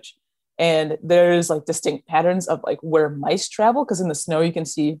switch. And there's like distinct patterns of like where mice travel, because in the snow you can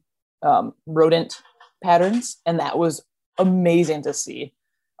see rodent patterns. And that was amazing to see.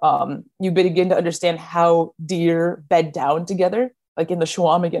 You begin to understand how deer bed down together, like in the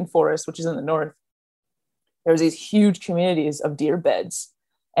Chequamegon forest, which is in the north. There's these huge communities of deer beds.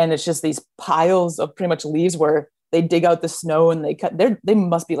 And it's just these piles of pretty much leaves where they dig out the snow and they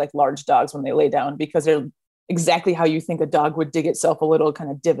must be like large dogs when they lay down, because they're exactly how you think a dog would dig itself a little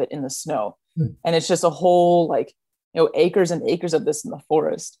kind of divot in the snow. And it's just a whole like, acres and acres of this in the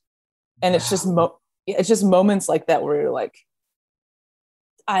forest. And it's just moments like that where you're like,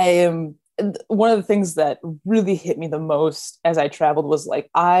 one of the things that really hit me the most as I traveled was like,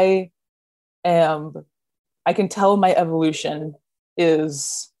 I can tell my evolution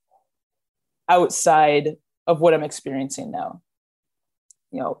is outside of what I'm experiencing now.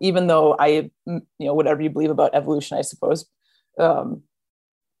 Even though whatever you believe about evolution, I suppose, I'm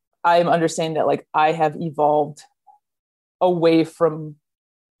understanding that like I have evolved away from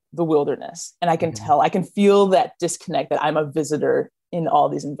the wilderness, and I can tell, I can feel that disconnect, that I'm a visitor in all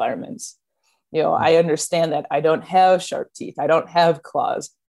these environments. I understand that I don't have sharp teeth. I don't have claws.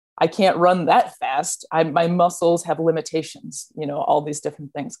 I can't run that fast. My muscles have limitations, all these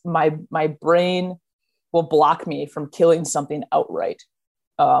different things. My brain will block me from killing something outright,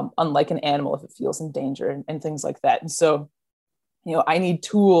 unlike an animal if it feels in danger and things like that. And so, I need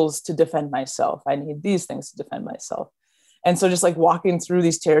tools to defend myself. I need these things to defend myself. And so just like walking through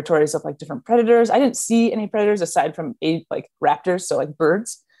these territories of like different predators, I didn't see any predators aside from like raptors, so like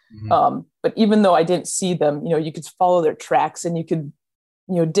birds. But even though I didn't see them, you could follow their tracks, and you could,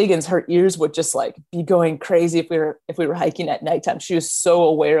 Diggins, her ears would just like be going crazy if we were hiking at nighttime. She was so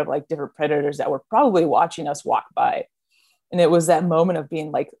aware of like different predators that were probably watching us walk by. And it was that moment of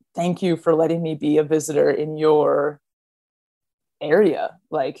being like, thank you for letting me be a visitor in your area.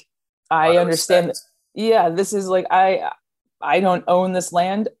 Like, I understand that, yeah, this is like, I don't own this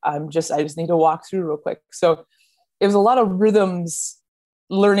land. I just need to walk through real quick. So it was a lot of rhythms,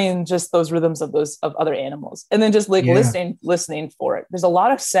 learning just those rhythms of other animals, and then just like listening for it. There's a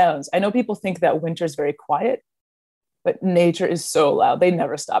lot of sounds. I know people think that winter is very quiet, but nature is so loud. They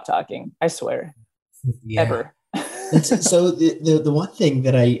never stop talking. I swear. Ever. So the one thing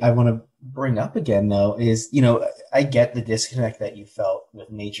that I want to bring up again though is, I get the disconnect that you felt with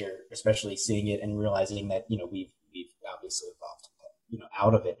nature, especially seeing it and realizing that, we've obviously evolved,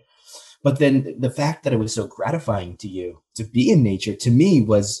 out of it. But then the fact that it was so gratifying to you to be in nature, to me,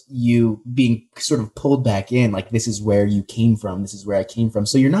 was you being sort of pulled back in, like, this is where you came from, this is where I came from.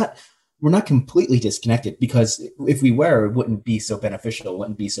 So we're not completely disconnected, because if we were, it wouldn't be so beneficial, it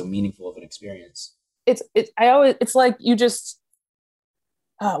wouldn't be so meaningful of an experience. It's like you just,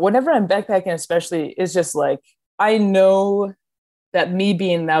 whenever I'm backpacking, especially, it's just like, I know that me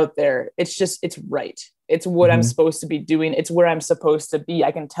being out there, it's right. It's what I'm supposed to be doing. It's where I'm supposed to be.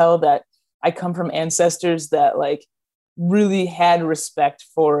 I can tell that I come from ancestors that like really had respect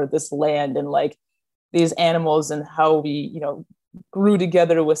for this land and like these animals and how we, grew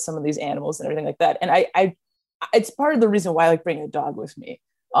together with some of these animals and everything like that. And I it's part of the reason why I like bringing a dog with me,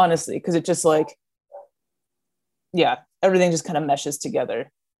 honestly, because it just like, yeah, everything just kind of meshes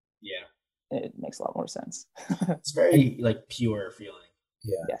together. Yeah. It makes a lot more sense. It's very like pure feeling.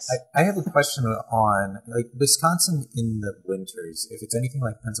 Yeah. Yes. I have a question on like Wisconsin in the winters. If it's anything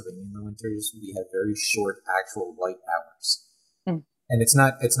like Pennsylvania in the winters, we have very short actual light hours. And it's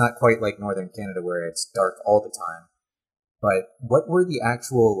not quite like northern Canada where it's dark all the time. But what were the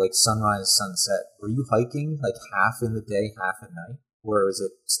actual like sunrise, sunset? Were you hiking like half in the day, half at night? Or was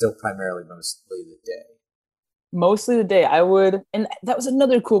it still primarily mostly the day? Mostly the day. I would, and that was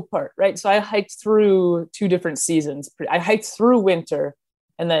another cool part, right? So I hiked through 2 different seasons. I hiked through winter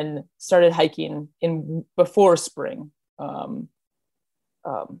and then started hiking in before spring.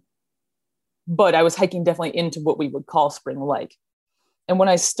 But I was hiking definitely into what we would call spring like. And when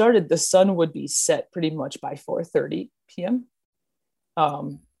I started, the sun would be set pretty much by 4:30 p.m.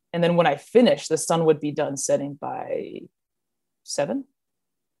 And then when I finished, the sun would be done setting by 7.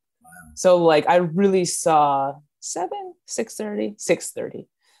 Wow. So like I really saw 6:30.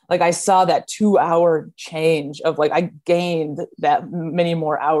 Like I saw that 2-hour change of like, I gained that many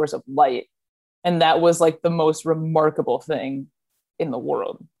more hours of light. And that was like the most remarkable thing in the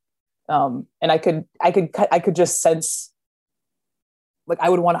world. And I could just sense, like I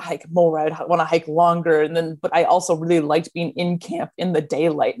would want to hike more, I'd want to hike longer. But I also really liked being in camp in the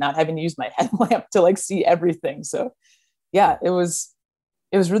daylight, not having to use my headlamp to like see everything. So yeah, it was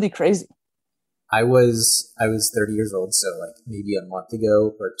really crazy. I was 30 years old, so like maybe a month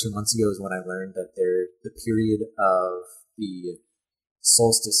ago or 2 months ago is when I learned that the period of the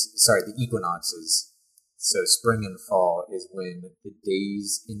the equinoxes, so spring and fall, is when the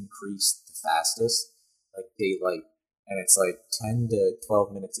days increase the fastest, like daylight. And it's like 10 to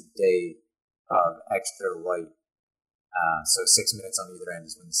 12 minutes a day of extra light. So 6 minutes on either end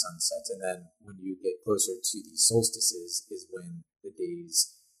is when the sun sets. And then when you get closer to the solstices is when the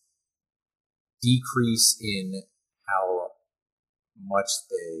days decrease in how much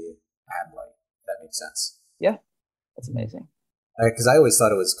they add light. If that makes sense. Yeah, that's amazing. Because I always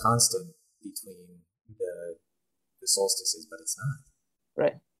thought it was constant between the solstices, but it's not.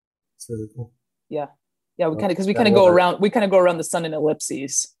 Right. It's really cool. Yeah. Yeah, we kind of go around the sun in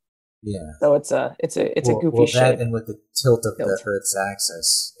ellipses. Yeah. So it's a goofy shape. That and with the tilt of the Earth's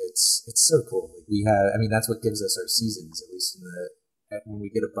axis, it's so cool. Like that's what gives us our seasons. At least when we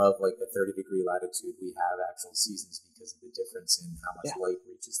get above like the 30-degree latitude, we have actual seasons because of the difference in how much light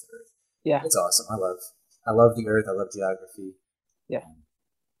reaches the Earth. Yeah, it's awesome. I love the Earth. I love geography. Yeah,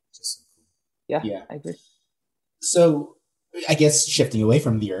 just so cool. Yeah, I agree. So, I guess shifting away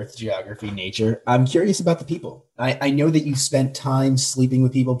from the Earth, geography, nature, I'm curious about the people. I know that you spent time sleeping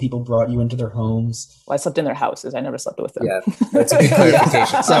with people. People brought you into their homes. Well, I slept in their houses. I never slept with them. Yeah, that's a good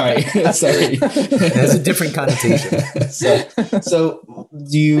clarification. Sorry. It has a different connotation. So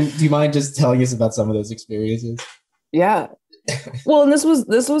do you mind just telling us about some of those experiences? Yeah. Well, and this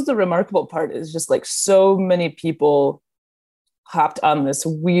was the remarkable part, is just like so many people hopped on this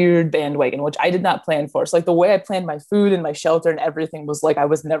weird bandwagon, which I did not plan for. So like the way I planned my food and my shelter and everything was like, I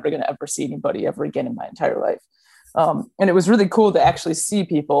was never going to ever see anybody ever again in my entire life. And it was really cool to actually see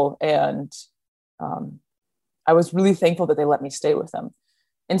people. And I was really thankful that they let me stay with them.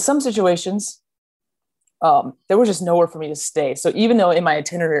 In some situations, there was just nowhere for me to stay. So even though in my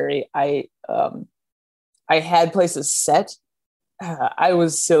itinerary, I had places set, I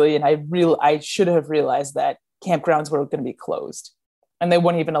was silly. And I should have realized that campgrounds were going to be closed and they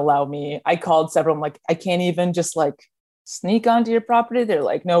wouldn't even allow me. I called several. I'm like, I can't even just like sneak onto your property. They're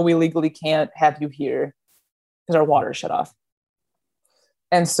like, no, we legally can't have you here because our water shut off.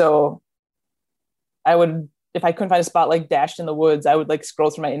 And so I would, if I couldn't find a spot like dashed in the woods, I would like scroll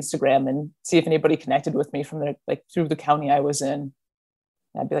through my Instagram and see if anybody connected with me from there, like through the county I was in.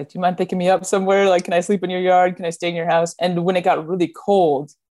 And I'd be like, do you mind picking me up somewhere? Like, can I sleep in your yard? Can I stay in your house? And when it got really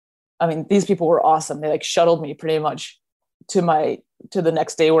cold, I mean, these people were awesome. They like shuttled me pretty much to the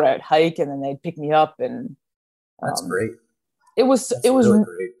next day where I'd hike, and then they'd pick me up. And that's great. It was really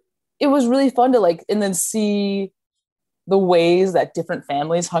great. it was really fun to like, and then see the ways that different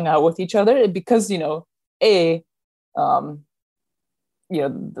families hung out with each other because, um,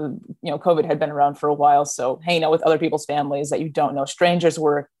 COVID had been around for a while. So hanging out with other people's families that you don't know, strangers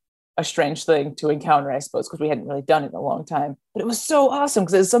were a strange thing to encounter, I suppose, because we hadn't really done it in a long time. But it was so awesome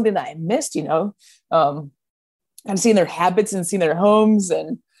because it was something that I missed, kind of seeing their habits and seeing their homes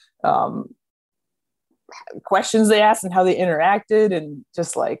and questions they asked and how they interacted. And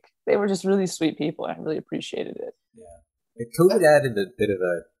just like, they were just really sweet people. And I really appreciated it. Yeah. COVID added a bit of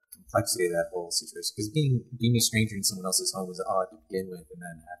a complexity to that whole situation because being a stranger in someone else's home was odd to begin with, and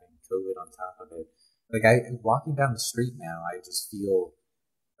then having COVID on top of it. Like walking down the street now, I just feel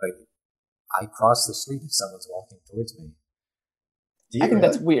like I cross the street if someone's walking towards me. I think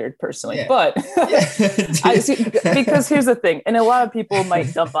that's weird personally, but I see, because here's the thing, and a lot of people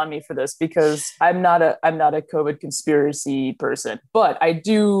might dump on me for this because I'm not a COVID conspiracy person, but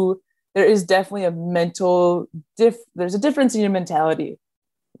there is definitely there's a difference in your mentality,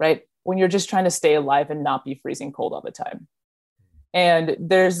 right? When you're just trying to stay alive and not be freezing cold all the time. And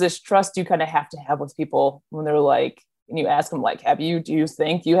there's this trust you kind of have to have with people when they're like, and you ask them like, do you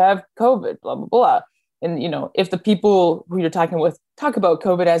think you have COVID, blah, blah, blah. And, if the people who you're talking with talk about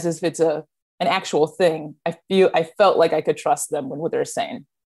COVID as if it's an actual thing, I felt like I could trust them with what they're saying.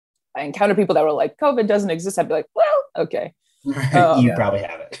 I encountered people that were like, COVID doesn't exist. I'd be like, well, okay. You probably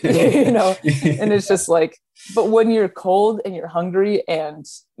have it. And it's just like, but when you're cold and you're hungry and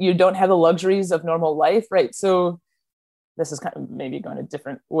you don't have the luxuries of normal life, right? So this is kind of maybe going a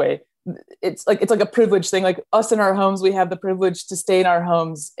different way. It's like a privilege thing. Like us in our homes, we have the privilege to stay in our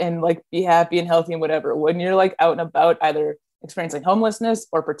homes and like be happy and healthy and whatever. When you're like out and about, either experiencing homelessness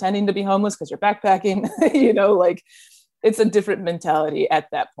or pretending to be homeless because you're backpacking, like it's a different mentality at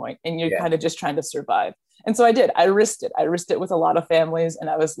that point, and you're kind of just trying to survive. And so I risked it with a lot of families, and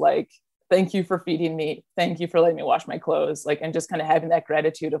I was like, thank you for feeding me, thank you for letting me wash my clothes, like, and just kind of having that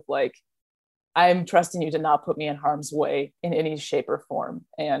gratitude of like, I'm trusting you to not put me in harm's way in any shape or form.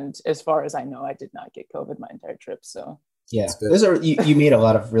 And as far as I know, I did not get COVID my entire trip. So yeah, those are you made a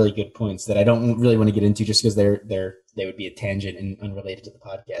lot of really good points that I don't really want to get into just because they would be a tangent and unrelated to the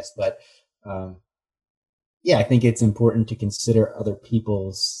podcast. But I think it's important to consider other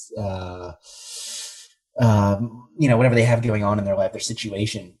people's whatever they have going on in their life, their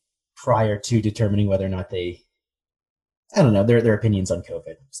situation, prior to determining whether or not their opinions on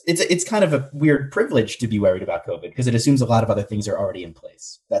COVID. It's kind of a weird privilege to be worried about COVID because it assumes a lot of other things are already in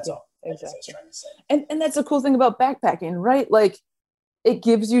place. That's all. Exactly. That's what I was trying to say. And that's the cool thing about backpacking, right? Like, it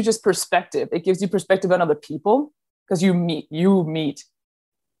gives you just perspective. It gives you perspective on other people because you meet.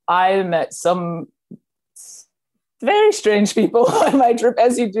 I met some very strange people on my trip,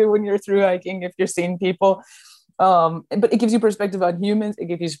 as you do when you're through hiking, if you're seeing people. But it gives you perspective on humans. It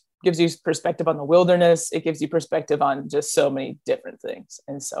gives you perspective on the wilderness. It gives you perspective on just so many different things.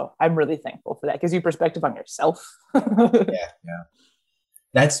 And so I'm really thankful for that. It gives you perspective on yourself. Yeah.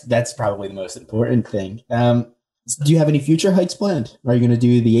 That's probably the most important thing. Do you have any future hikes planned? Are you going to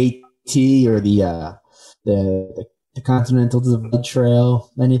do the AT or the Continental Divide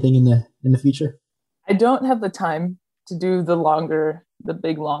Trail? Anything in the future? I don't have the time to do the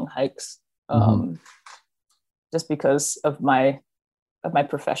big long hikes. Just because of my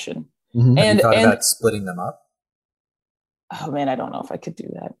profession. Mm-hmm. Have you thought about splitting them up? Oh man, I don't know if I could do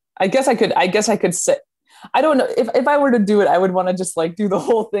that. I guess I could sit. I don't know if I were to do it, I would want to just like do the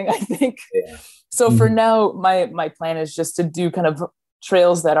whole thing, I think. Yeah. So for now, my plan is just to do kind of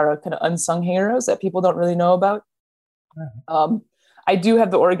trails that are kind of unsung heroes that people don't really know about. Right. I do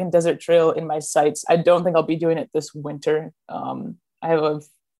have the Oregon Desert Trail in my sights. I don't think I'll be doing it this winter. I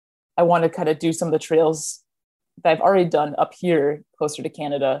want to kind of do some of the trails that I've already done up here closer to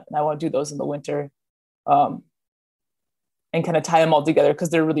Canada, and I want to do those in the winter, and kind of tie them all together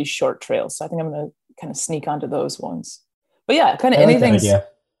because they're really short trails. So I think I'm going to kind of sneak onto those ones. But yeah, kind of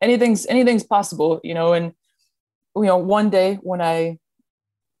anything's possible, and one day when I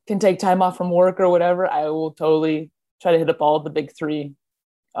can take time off from work or whatever, I will totally try to hit up all of the big three.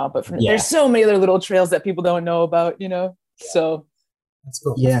 But there's so many other little trails that people don't know about, so. That's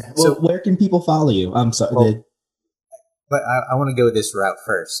cool. Yeah. Well, where can people follow you? I'm sorry. But I want to go this route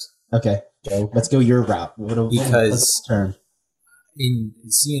first. Okay. Let's go your route. Because in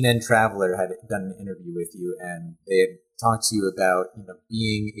CNN Traveler had done an interview with you, and they had talked to you about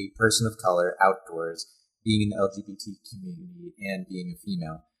being a person of color outdoors, being in the LGBT community, and being a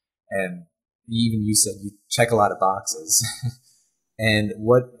female. And even you said you check a lot of boxes. And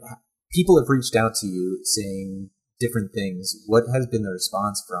what people have reached out to you saying different things. What has been the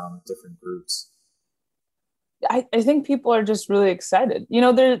response from different groups? I think people are just really excited.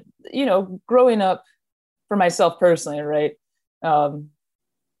 They're, growing up for myself personally, right?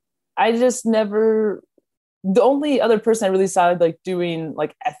 I just never, the only other person I really saw like doing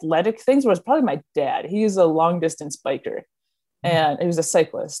like athletic things was probably my dad. He's a long distance biker and he was a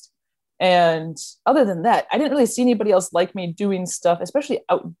cyclist. And other than that, I didn't really see anybody else like me doing stuff, especially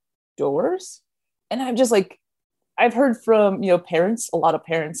outdoors. And I'm just like, I've heard from, parents, a lot of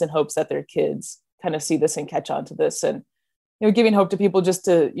parents in hopes that their kids kind of see this and catch on to this, and, giving hope to people just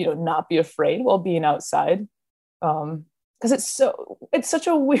to, not be afraid while being outside. Cause it's such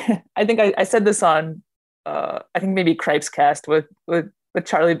a weird, I think I said this on, I think maybe Cripes Cast with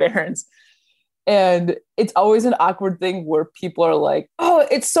Charlie Barons. And it's always an awkward thing where people are like, oh,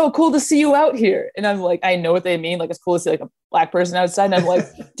 it's so cool to see you out here. And I'm like, I know what they mean. Like, it's cool to see like a Black person outside. And I'm like,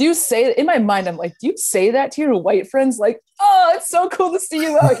 in my mind, I'm like, do you say that to your white friends? Like, oh, it's so cool to see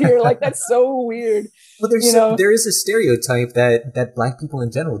you out here. Like, that's so weird. Well, there is a stereotype that Black people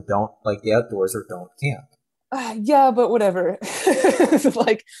in general don't like the outdoors or don't camp. Yeah, but whatever.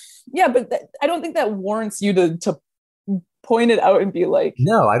 Like, yeah, but I don't think that warrants you to point it out and be like,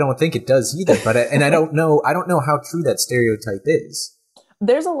 no, I don't think it does either. But I don't know how true that stereotype is.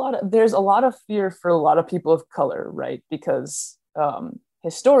 There's a lot of fear for a lot of people of color, right? Because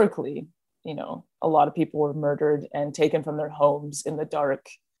historically, a lot of people were murdered and taken from their homes in the dark,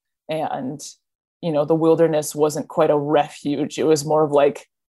 and the wilderness wasn't quite a refuge. It was more of like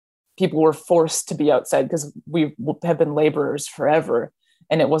people were forced to be outside because we have been laborers forever,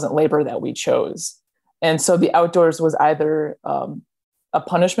 and it wasn't labor that we chose. And so the outdoors was either a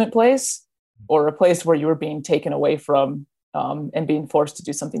punishment place or a place where you were being taken away from and being forced to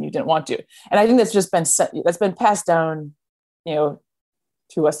do something you didn't want to. And I think that's been passed down,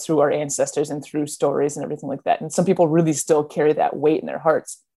 to us through our ancestors and through stories and everything like that. And some people really still carry that weight in their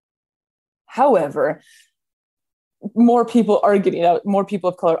hearts. However, more people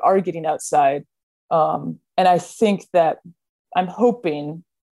of color are getting outside. And I think that I'm hoping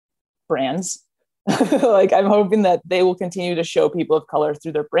brands, like I'm hoping that they will continue to show people of color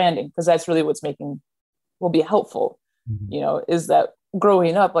through their branding, because that's really will be helpful. Mm-hmm. Is that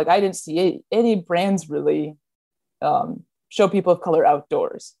growing up, like I didn't see any brands really show people of color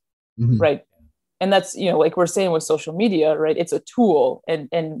outdoors. Mm-hmm. Right. And that's, like we're saying with social media, right? It's a tool,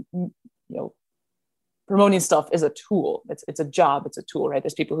 and promoting stuff is a tool. It's a job. It's a tool, right?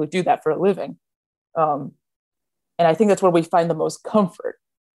 There's people who do that for a living. And I think that's where we find the most comfort.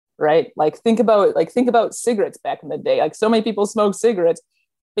 Right? Like think about cigarettes back in the day. Like so many people smoked cigarettes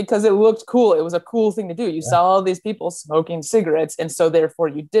because it looked cool. It was a cool thing to do. You saw all these people smoking cigarettes, and so therefore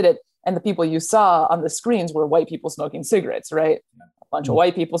you did it. And the people you saw on the screens were white people smoking cigarettes, right? A bunch of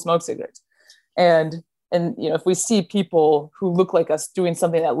white people smoke cigarettes. And if we see people who look like us doing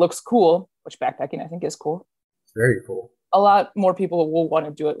something that looks cool, which backpacking I think is cool. It's very cool. A lot more people will want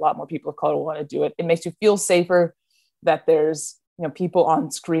to do it. A lot more people of color will want to do it. It makes you feel safer that there's people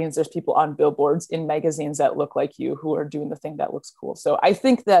on screens, there's people on billboards in magazines that look like you who are doing the thing that looks cool. So I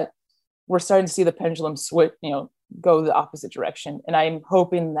think that we're starting to see the pendulum switch, go the opposite direction. And I'm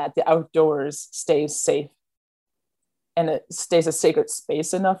hoping that the outdoors stays safe and it stays a sacred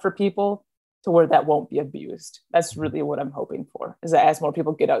space enough for people to where that won't be abused. That's really what I'm hoping for, is that as more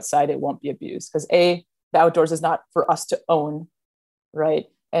people get outside, it won't be abused. Because A, the outdoors is not for us to own, right?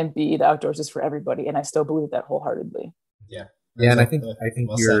 And B, the outdoors is for everybody. And I still believe that wholeheartedly. Yeah. Yeah, and I think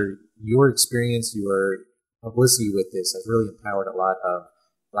well your experience, your publicity with this has really empowered a lot of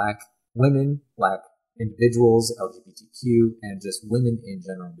Black women, Black individuals, LGBTQ, and just women in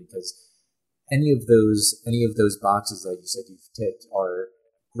general. Because any of those boxes that you said you've ticked are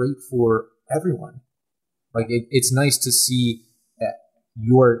great for everyone. Like it's nice to see that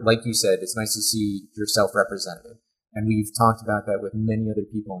like you said, it's nice to see yourself represented. And we've talked about that with many other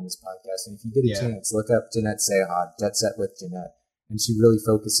people on this podcast. And if you get a chance, look up Jeanette Sahad, Jet Set with Jeanette. And she really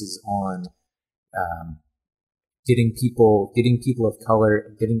focuses on getting people of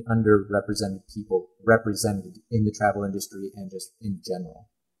color, getting underrepresented people represented in the travel industry and just in general.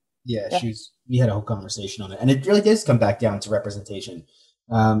 Yeah, we had a whole conversation on it. And it really does come back down to representation.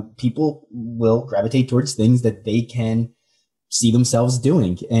 People will gravitate towards things that they can see themselves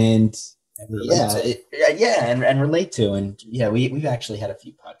doing. And and relate to. And we've actually had a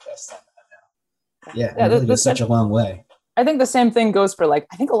few podcasts on that now. Yeah, it really goes such a long way. I think the same thing goes for I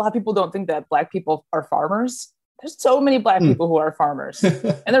think a lot of people don't think that Black people are farmers. There's so many Black people who are farmers and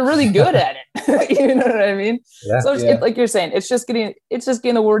they're really good at it. You know what I mean? Yeah. So it's, like you're saying, it's just getting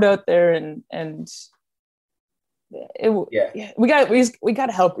the word out there and we got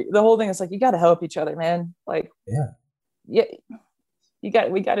to help. The whole thing is like, you got to help each other, man. Like, we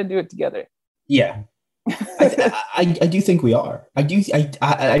got to do it together. Yeah. I do think we are. I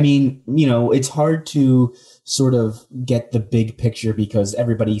mean, it's hard to sort of get the big picture because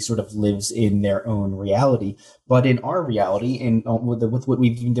everybody sort of lives in their own reality. But in our reality, and with what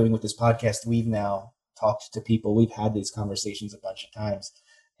we've been doing with this podcast, we've now talked to people. We've had these conversations a bunch of times.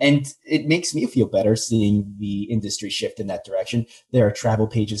 And it makes me feel better seeing the industry shift in that direction. There are travel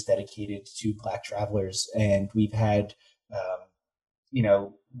pages dedicated to Black travelers, and we've had,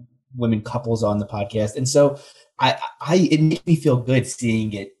 women couples on the podcast. And so it makes me feel good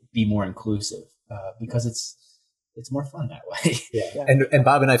seeing it be more inclusive because it's more fun that way. Yeah. And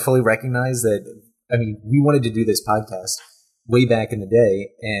Bob and I fully recognize that. I mean, we wanted to do this podcast way back in the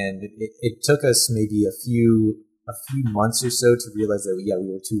day, and it took us maybe a few months or so to realize that, we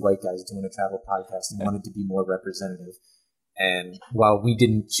were two white guys doing a travel podcast and wanted to be more representative. And while we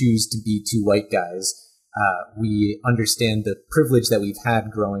didn't choose to be two white guys, we understand the privilege that we've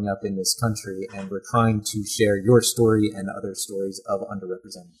had growing up in this country, and we're trying to share your story and other stories of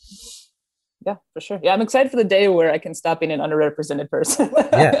underrepresented people. Yeah, for sure. Yeah, I'm excited for the day where I can stop being an underrepresented person.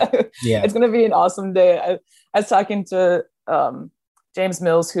 Yeah. It's going to be an awesome day. I was talking to James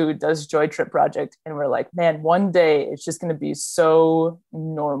Mills, who does Joy Trip Project, and we're like, man, one day it's just going to be so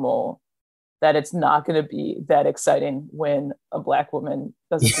normal that it's not going to be that exciting when a Black woman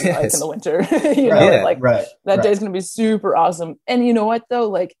doesn't see light in the winter. That day is going to be super awesome. And you know what though?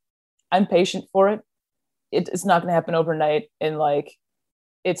 Like, I'm patient for it. It's not going to happen overnight. And like,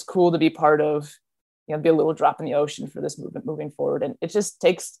 it's cool to be part of, be a little drop in the ocean for this movement moving forward. And it just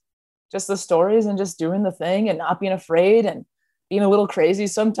takes just the stories and just doing the thing and not being afraid and being a little crazy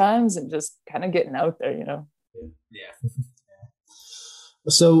sometimes and just kind of getting out there, Yeah.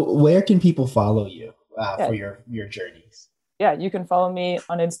 So where can people follow you for your journeys? Yeah, you can follow me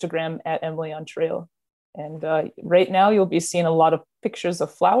on Instagram at Emily on Trail. And right now you'll be seeing a lot of pictures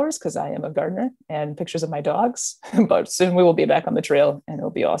of flowers because I am a gardener, and pictures of my dogs. But soon we will be back on the trail and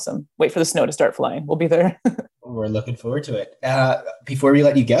it'll be awesome. Wait for the snow to start flying. We'll be there. We're looking forward to it. Before we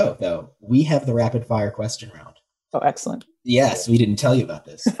let you go, though, we have the rapid fire question round. Oh, excellent. Yes, we didn't tell you about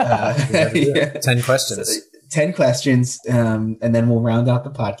this. 10 questions. So, 10 questions, and then we'll round out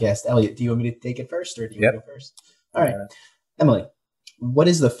the podcast. Elliot, do you want me to take it first, or do you want to go first? All right. Emily, what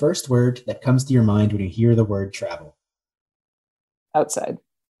is the first word that comes to your mind when you hear the word travel? Outside.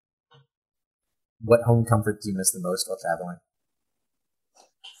 What home comfort do you miss the most while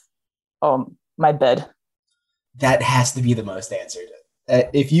traveling? My bed. That has to be the most answered.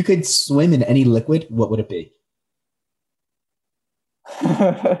 If you could swim in any liquid, what would it be?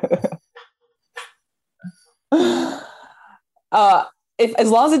 As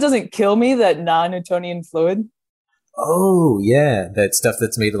long as it doesn't kill me, that non-Newtonian fluid. Oh yeah, that stuff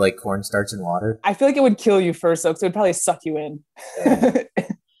that's made of like cornstarch and water. I feel like it would kill you first, though, because it would probably suck you in. You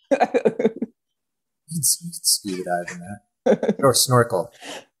could scuba dive in that, or snorkel.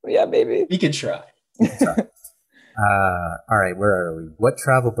 Yeah, maybe we could try. All right, where are we? What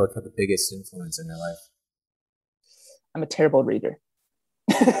travel book had the biggest influence in your life? I'm a terrible reader.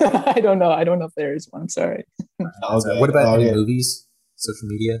 I don't know if there is one. Sorry. Okay. What about any movies? Social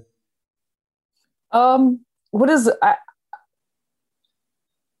media? What is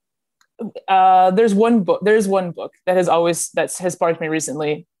there's one book that has sparked me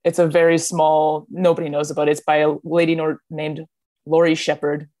recently. It's a very small, nobody knows about it. It's by a lady named Laurie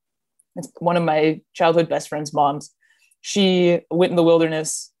Shepard. It's one of my childhood best friend's moms. She went in the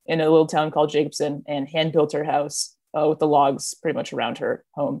wilderness in a little town called Jacobson and hand built her house with the logs pretty much around her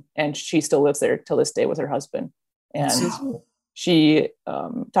home. And she still lives there till this day with her husband. And she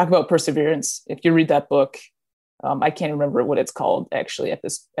talk about perseverance. If you read that book, I can't remember what it's called actually at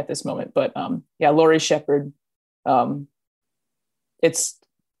this moment, but Laurie Shepard. It's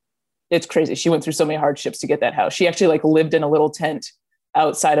crazy. She went through so many hardships to get that house. She actually lived in a little tent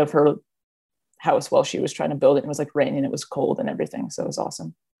outside of her house while she was trying to build it. It was raining, it was cold and everything. So it was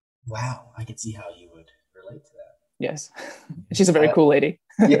awesome. Wow. I could see how you would relate to that. Yes. She's a very cool lady.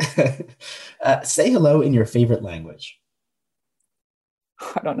 Yeah. Say hello in your favorite language.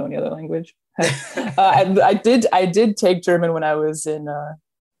 I don't know any other language. I did take German when I was in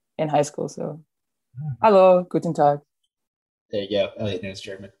high school. So, hello, guten Tag. There you go. Elliot knows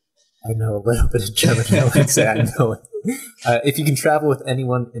German. I know a little bit of German. I would say I know it. If you can travel with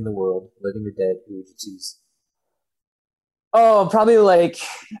anyone in the world, living or dead, who would you choose? Oh, probably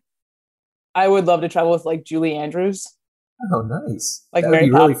I would love to travel with Julie Andrews. Oh, nice. That would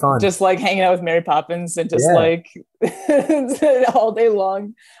be really fun. Just hanging out with Mary Poppins and just all day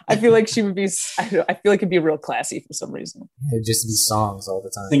long. I feel like she would be. I feel like it'd be real classy for some reason. Yeah, it'd just be songs all the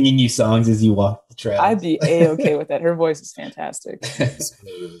time, singing you songs as you walk the trail. I'd be a-okay with that. Her voice is fantastic.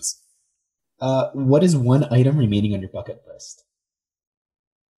 What is one item remaining on your bucket list?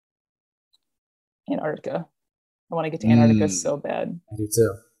 Antarctica. I want to get to Antarctica so bad. I do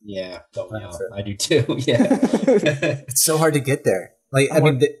too. Yeah, don't know. I do too. Yeah, it's so hard to get there. Like, I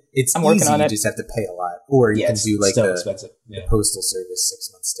mean, it's I'm easy. working on You it. just have to pay a lot, or you can do like so the expensive. Yeah. postal service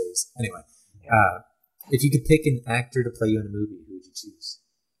 6-month stays. Anyway, if you could pick an actor to play you in a movie, who would you choose?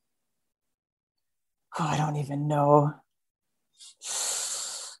 Oh, I don't even know.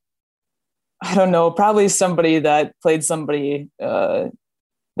 I don't know. Probably somebody that played somebody that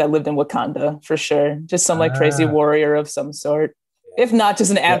lived in Wakanda for sure. Just some like crazy warrior of some sort. If not,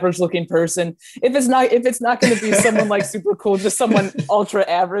 just an average looking person. If it's not going to be someone like super cool, just someone ultra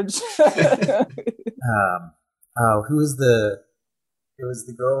average. Who was the? It was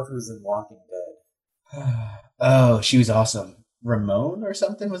the girl who was in Walking Dead. Oh, she was awesome. Ramon or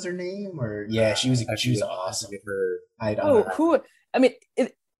something was her name, or she was awesome. I don't know. Who? I mean,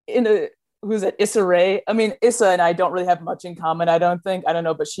 who's it? Issa Rae. I mean, Issa and I don't really have much in common. I don't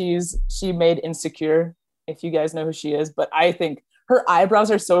know, but she made Insecure. If you guys know who she is, but I think her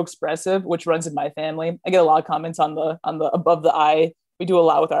eyebrows are so expressive, which runs in my family. I get a lot of comments on the above the eye. We do a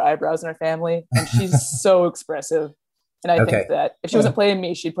lot with our eyebrows in our family, and she's so expressive. And I think that if she wasn't playing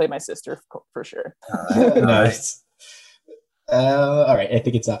me, she'd play my sister for sure. Nice. All right, I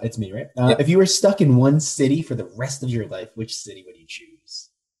think it's me, right? If you were stuck in one city for the rest of your life, which city would you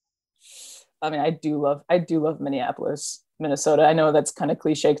choose? I mean, I do love Minneapolis, Minnesota. I know that's kind of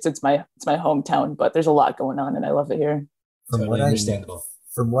cliche because it's my hometown, but there's a lot going on, and I love it here. Understandable.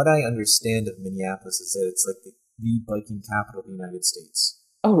 From what I understand of Minneapolis is that it's like the biking capital of the United States.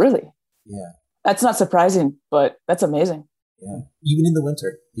 Oh, really? Yeah. That's not surprising, but that's amazing. Yeah. Even in the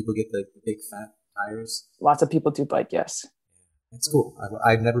winter, people get the big fat tires. Lots of people do bike, yes. It's cool.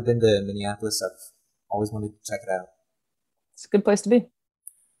 I've never been to Minneapolis. I've always wanted to check it out. It's a good place to be.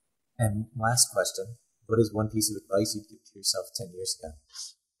 And last question, what is one piece of advice you'd give to yourself 10 years ago?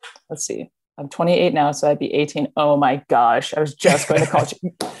 Let's see. I'm 28 now, so I'd be 18. Oh my gosh. I was just going to college.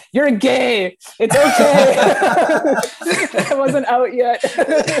 You're gay. It's okay. I wasn't out yet.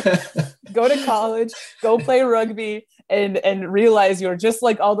 Go to college, go play rugby, and realize you're just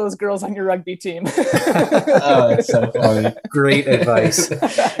like all those girls on your rugby team. Oh, that's so funny. Great advice. Oh,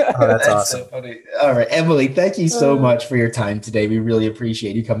 that's awesome. So funny. All right, Emily, thank you so much for your time today. We really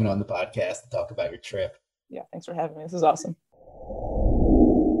appreciate you coming on the podcast to talk about your trip. Yeah, thanks for having me. This is awesome.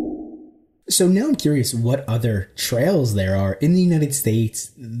 So now I'm curious what other trails there are in the United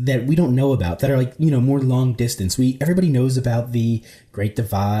States that we don't know about, that are like, more long distance. Everybody knows about the Great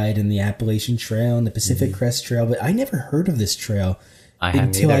Divide and the Appalachian Trail and the Pacific Crest Trail, but I never heard of this trail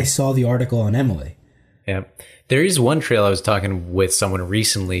until I saw the article on Emily. Yeah. There is one trail I was talking with someone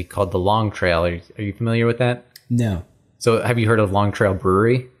recently called the Long Trail. Are you familiar with that? No. So have you heard of Long Trail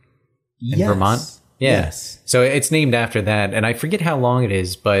Brewery in Vermont? Yeah. Yes. So it's named after that. And I forget how long it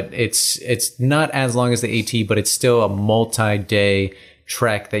is, but it's not as long as the AT, but it's still a multi-day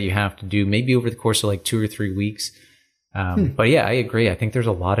trek that you have to do, maybe over the course of like 2 or 3 weeks. But yeah, I agree. I think there's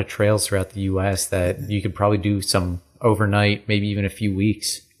a lot of trails throughout the U.S. that you could probably do some overnight, maybe even a few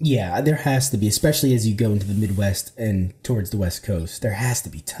weeks. Yeah, there has to be, especially as you go into the Midwest and towards the West Coast. There has to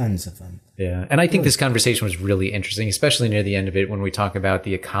be tons of them. Yeah. And I think this conversation was really interesting, especially near the end of it when we talk about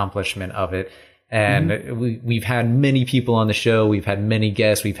the accomplishment of it. And we've had many people on the show. We've had many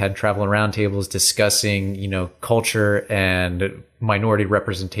guests. We've had travel roundtables discussing, culture and minority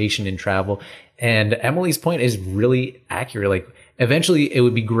representation in travel. And Emily's point is really accurate. Like, eventually it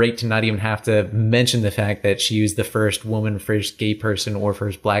would be great to not even have to mention the fact that she was the first woman, first gay person, or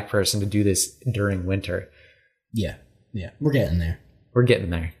first black person to do this during winter. Yeah. Yeah. We're getting there. We're getting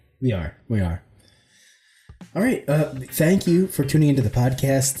there. We are. All right. Thank you for tuning into the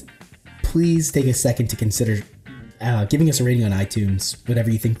podcast. Please take a second to consider giving us a rating on iTunes, whatever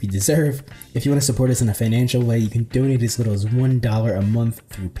you think we deserve. If you want to support us in a financial way, you can donate as little as $1 a month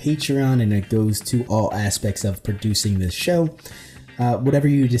through Patreon, and it goes to all aspects of producing this show. Whatever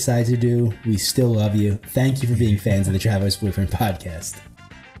you decide to do, we still love you. Thank you for being fans of the Traveler's Blueprint podcast.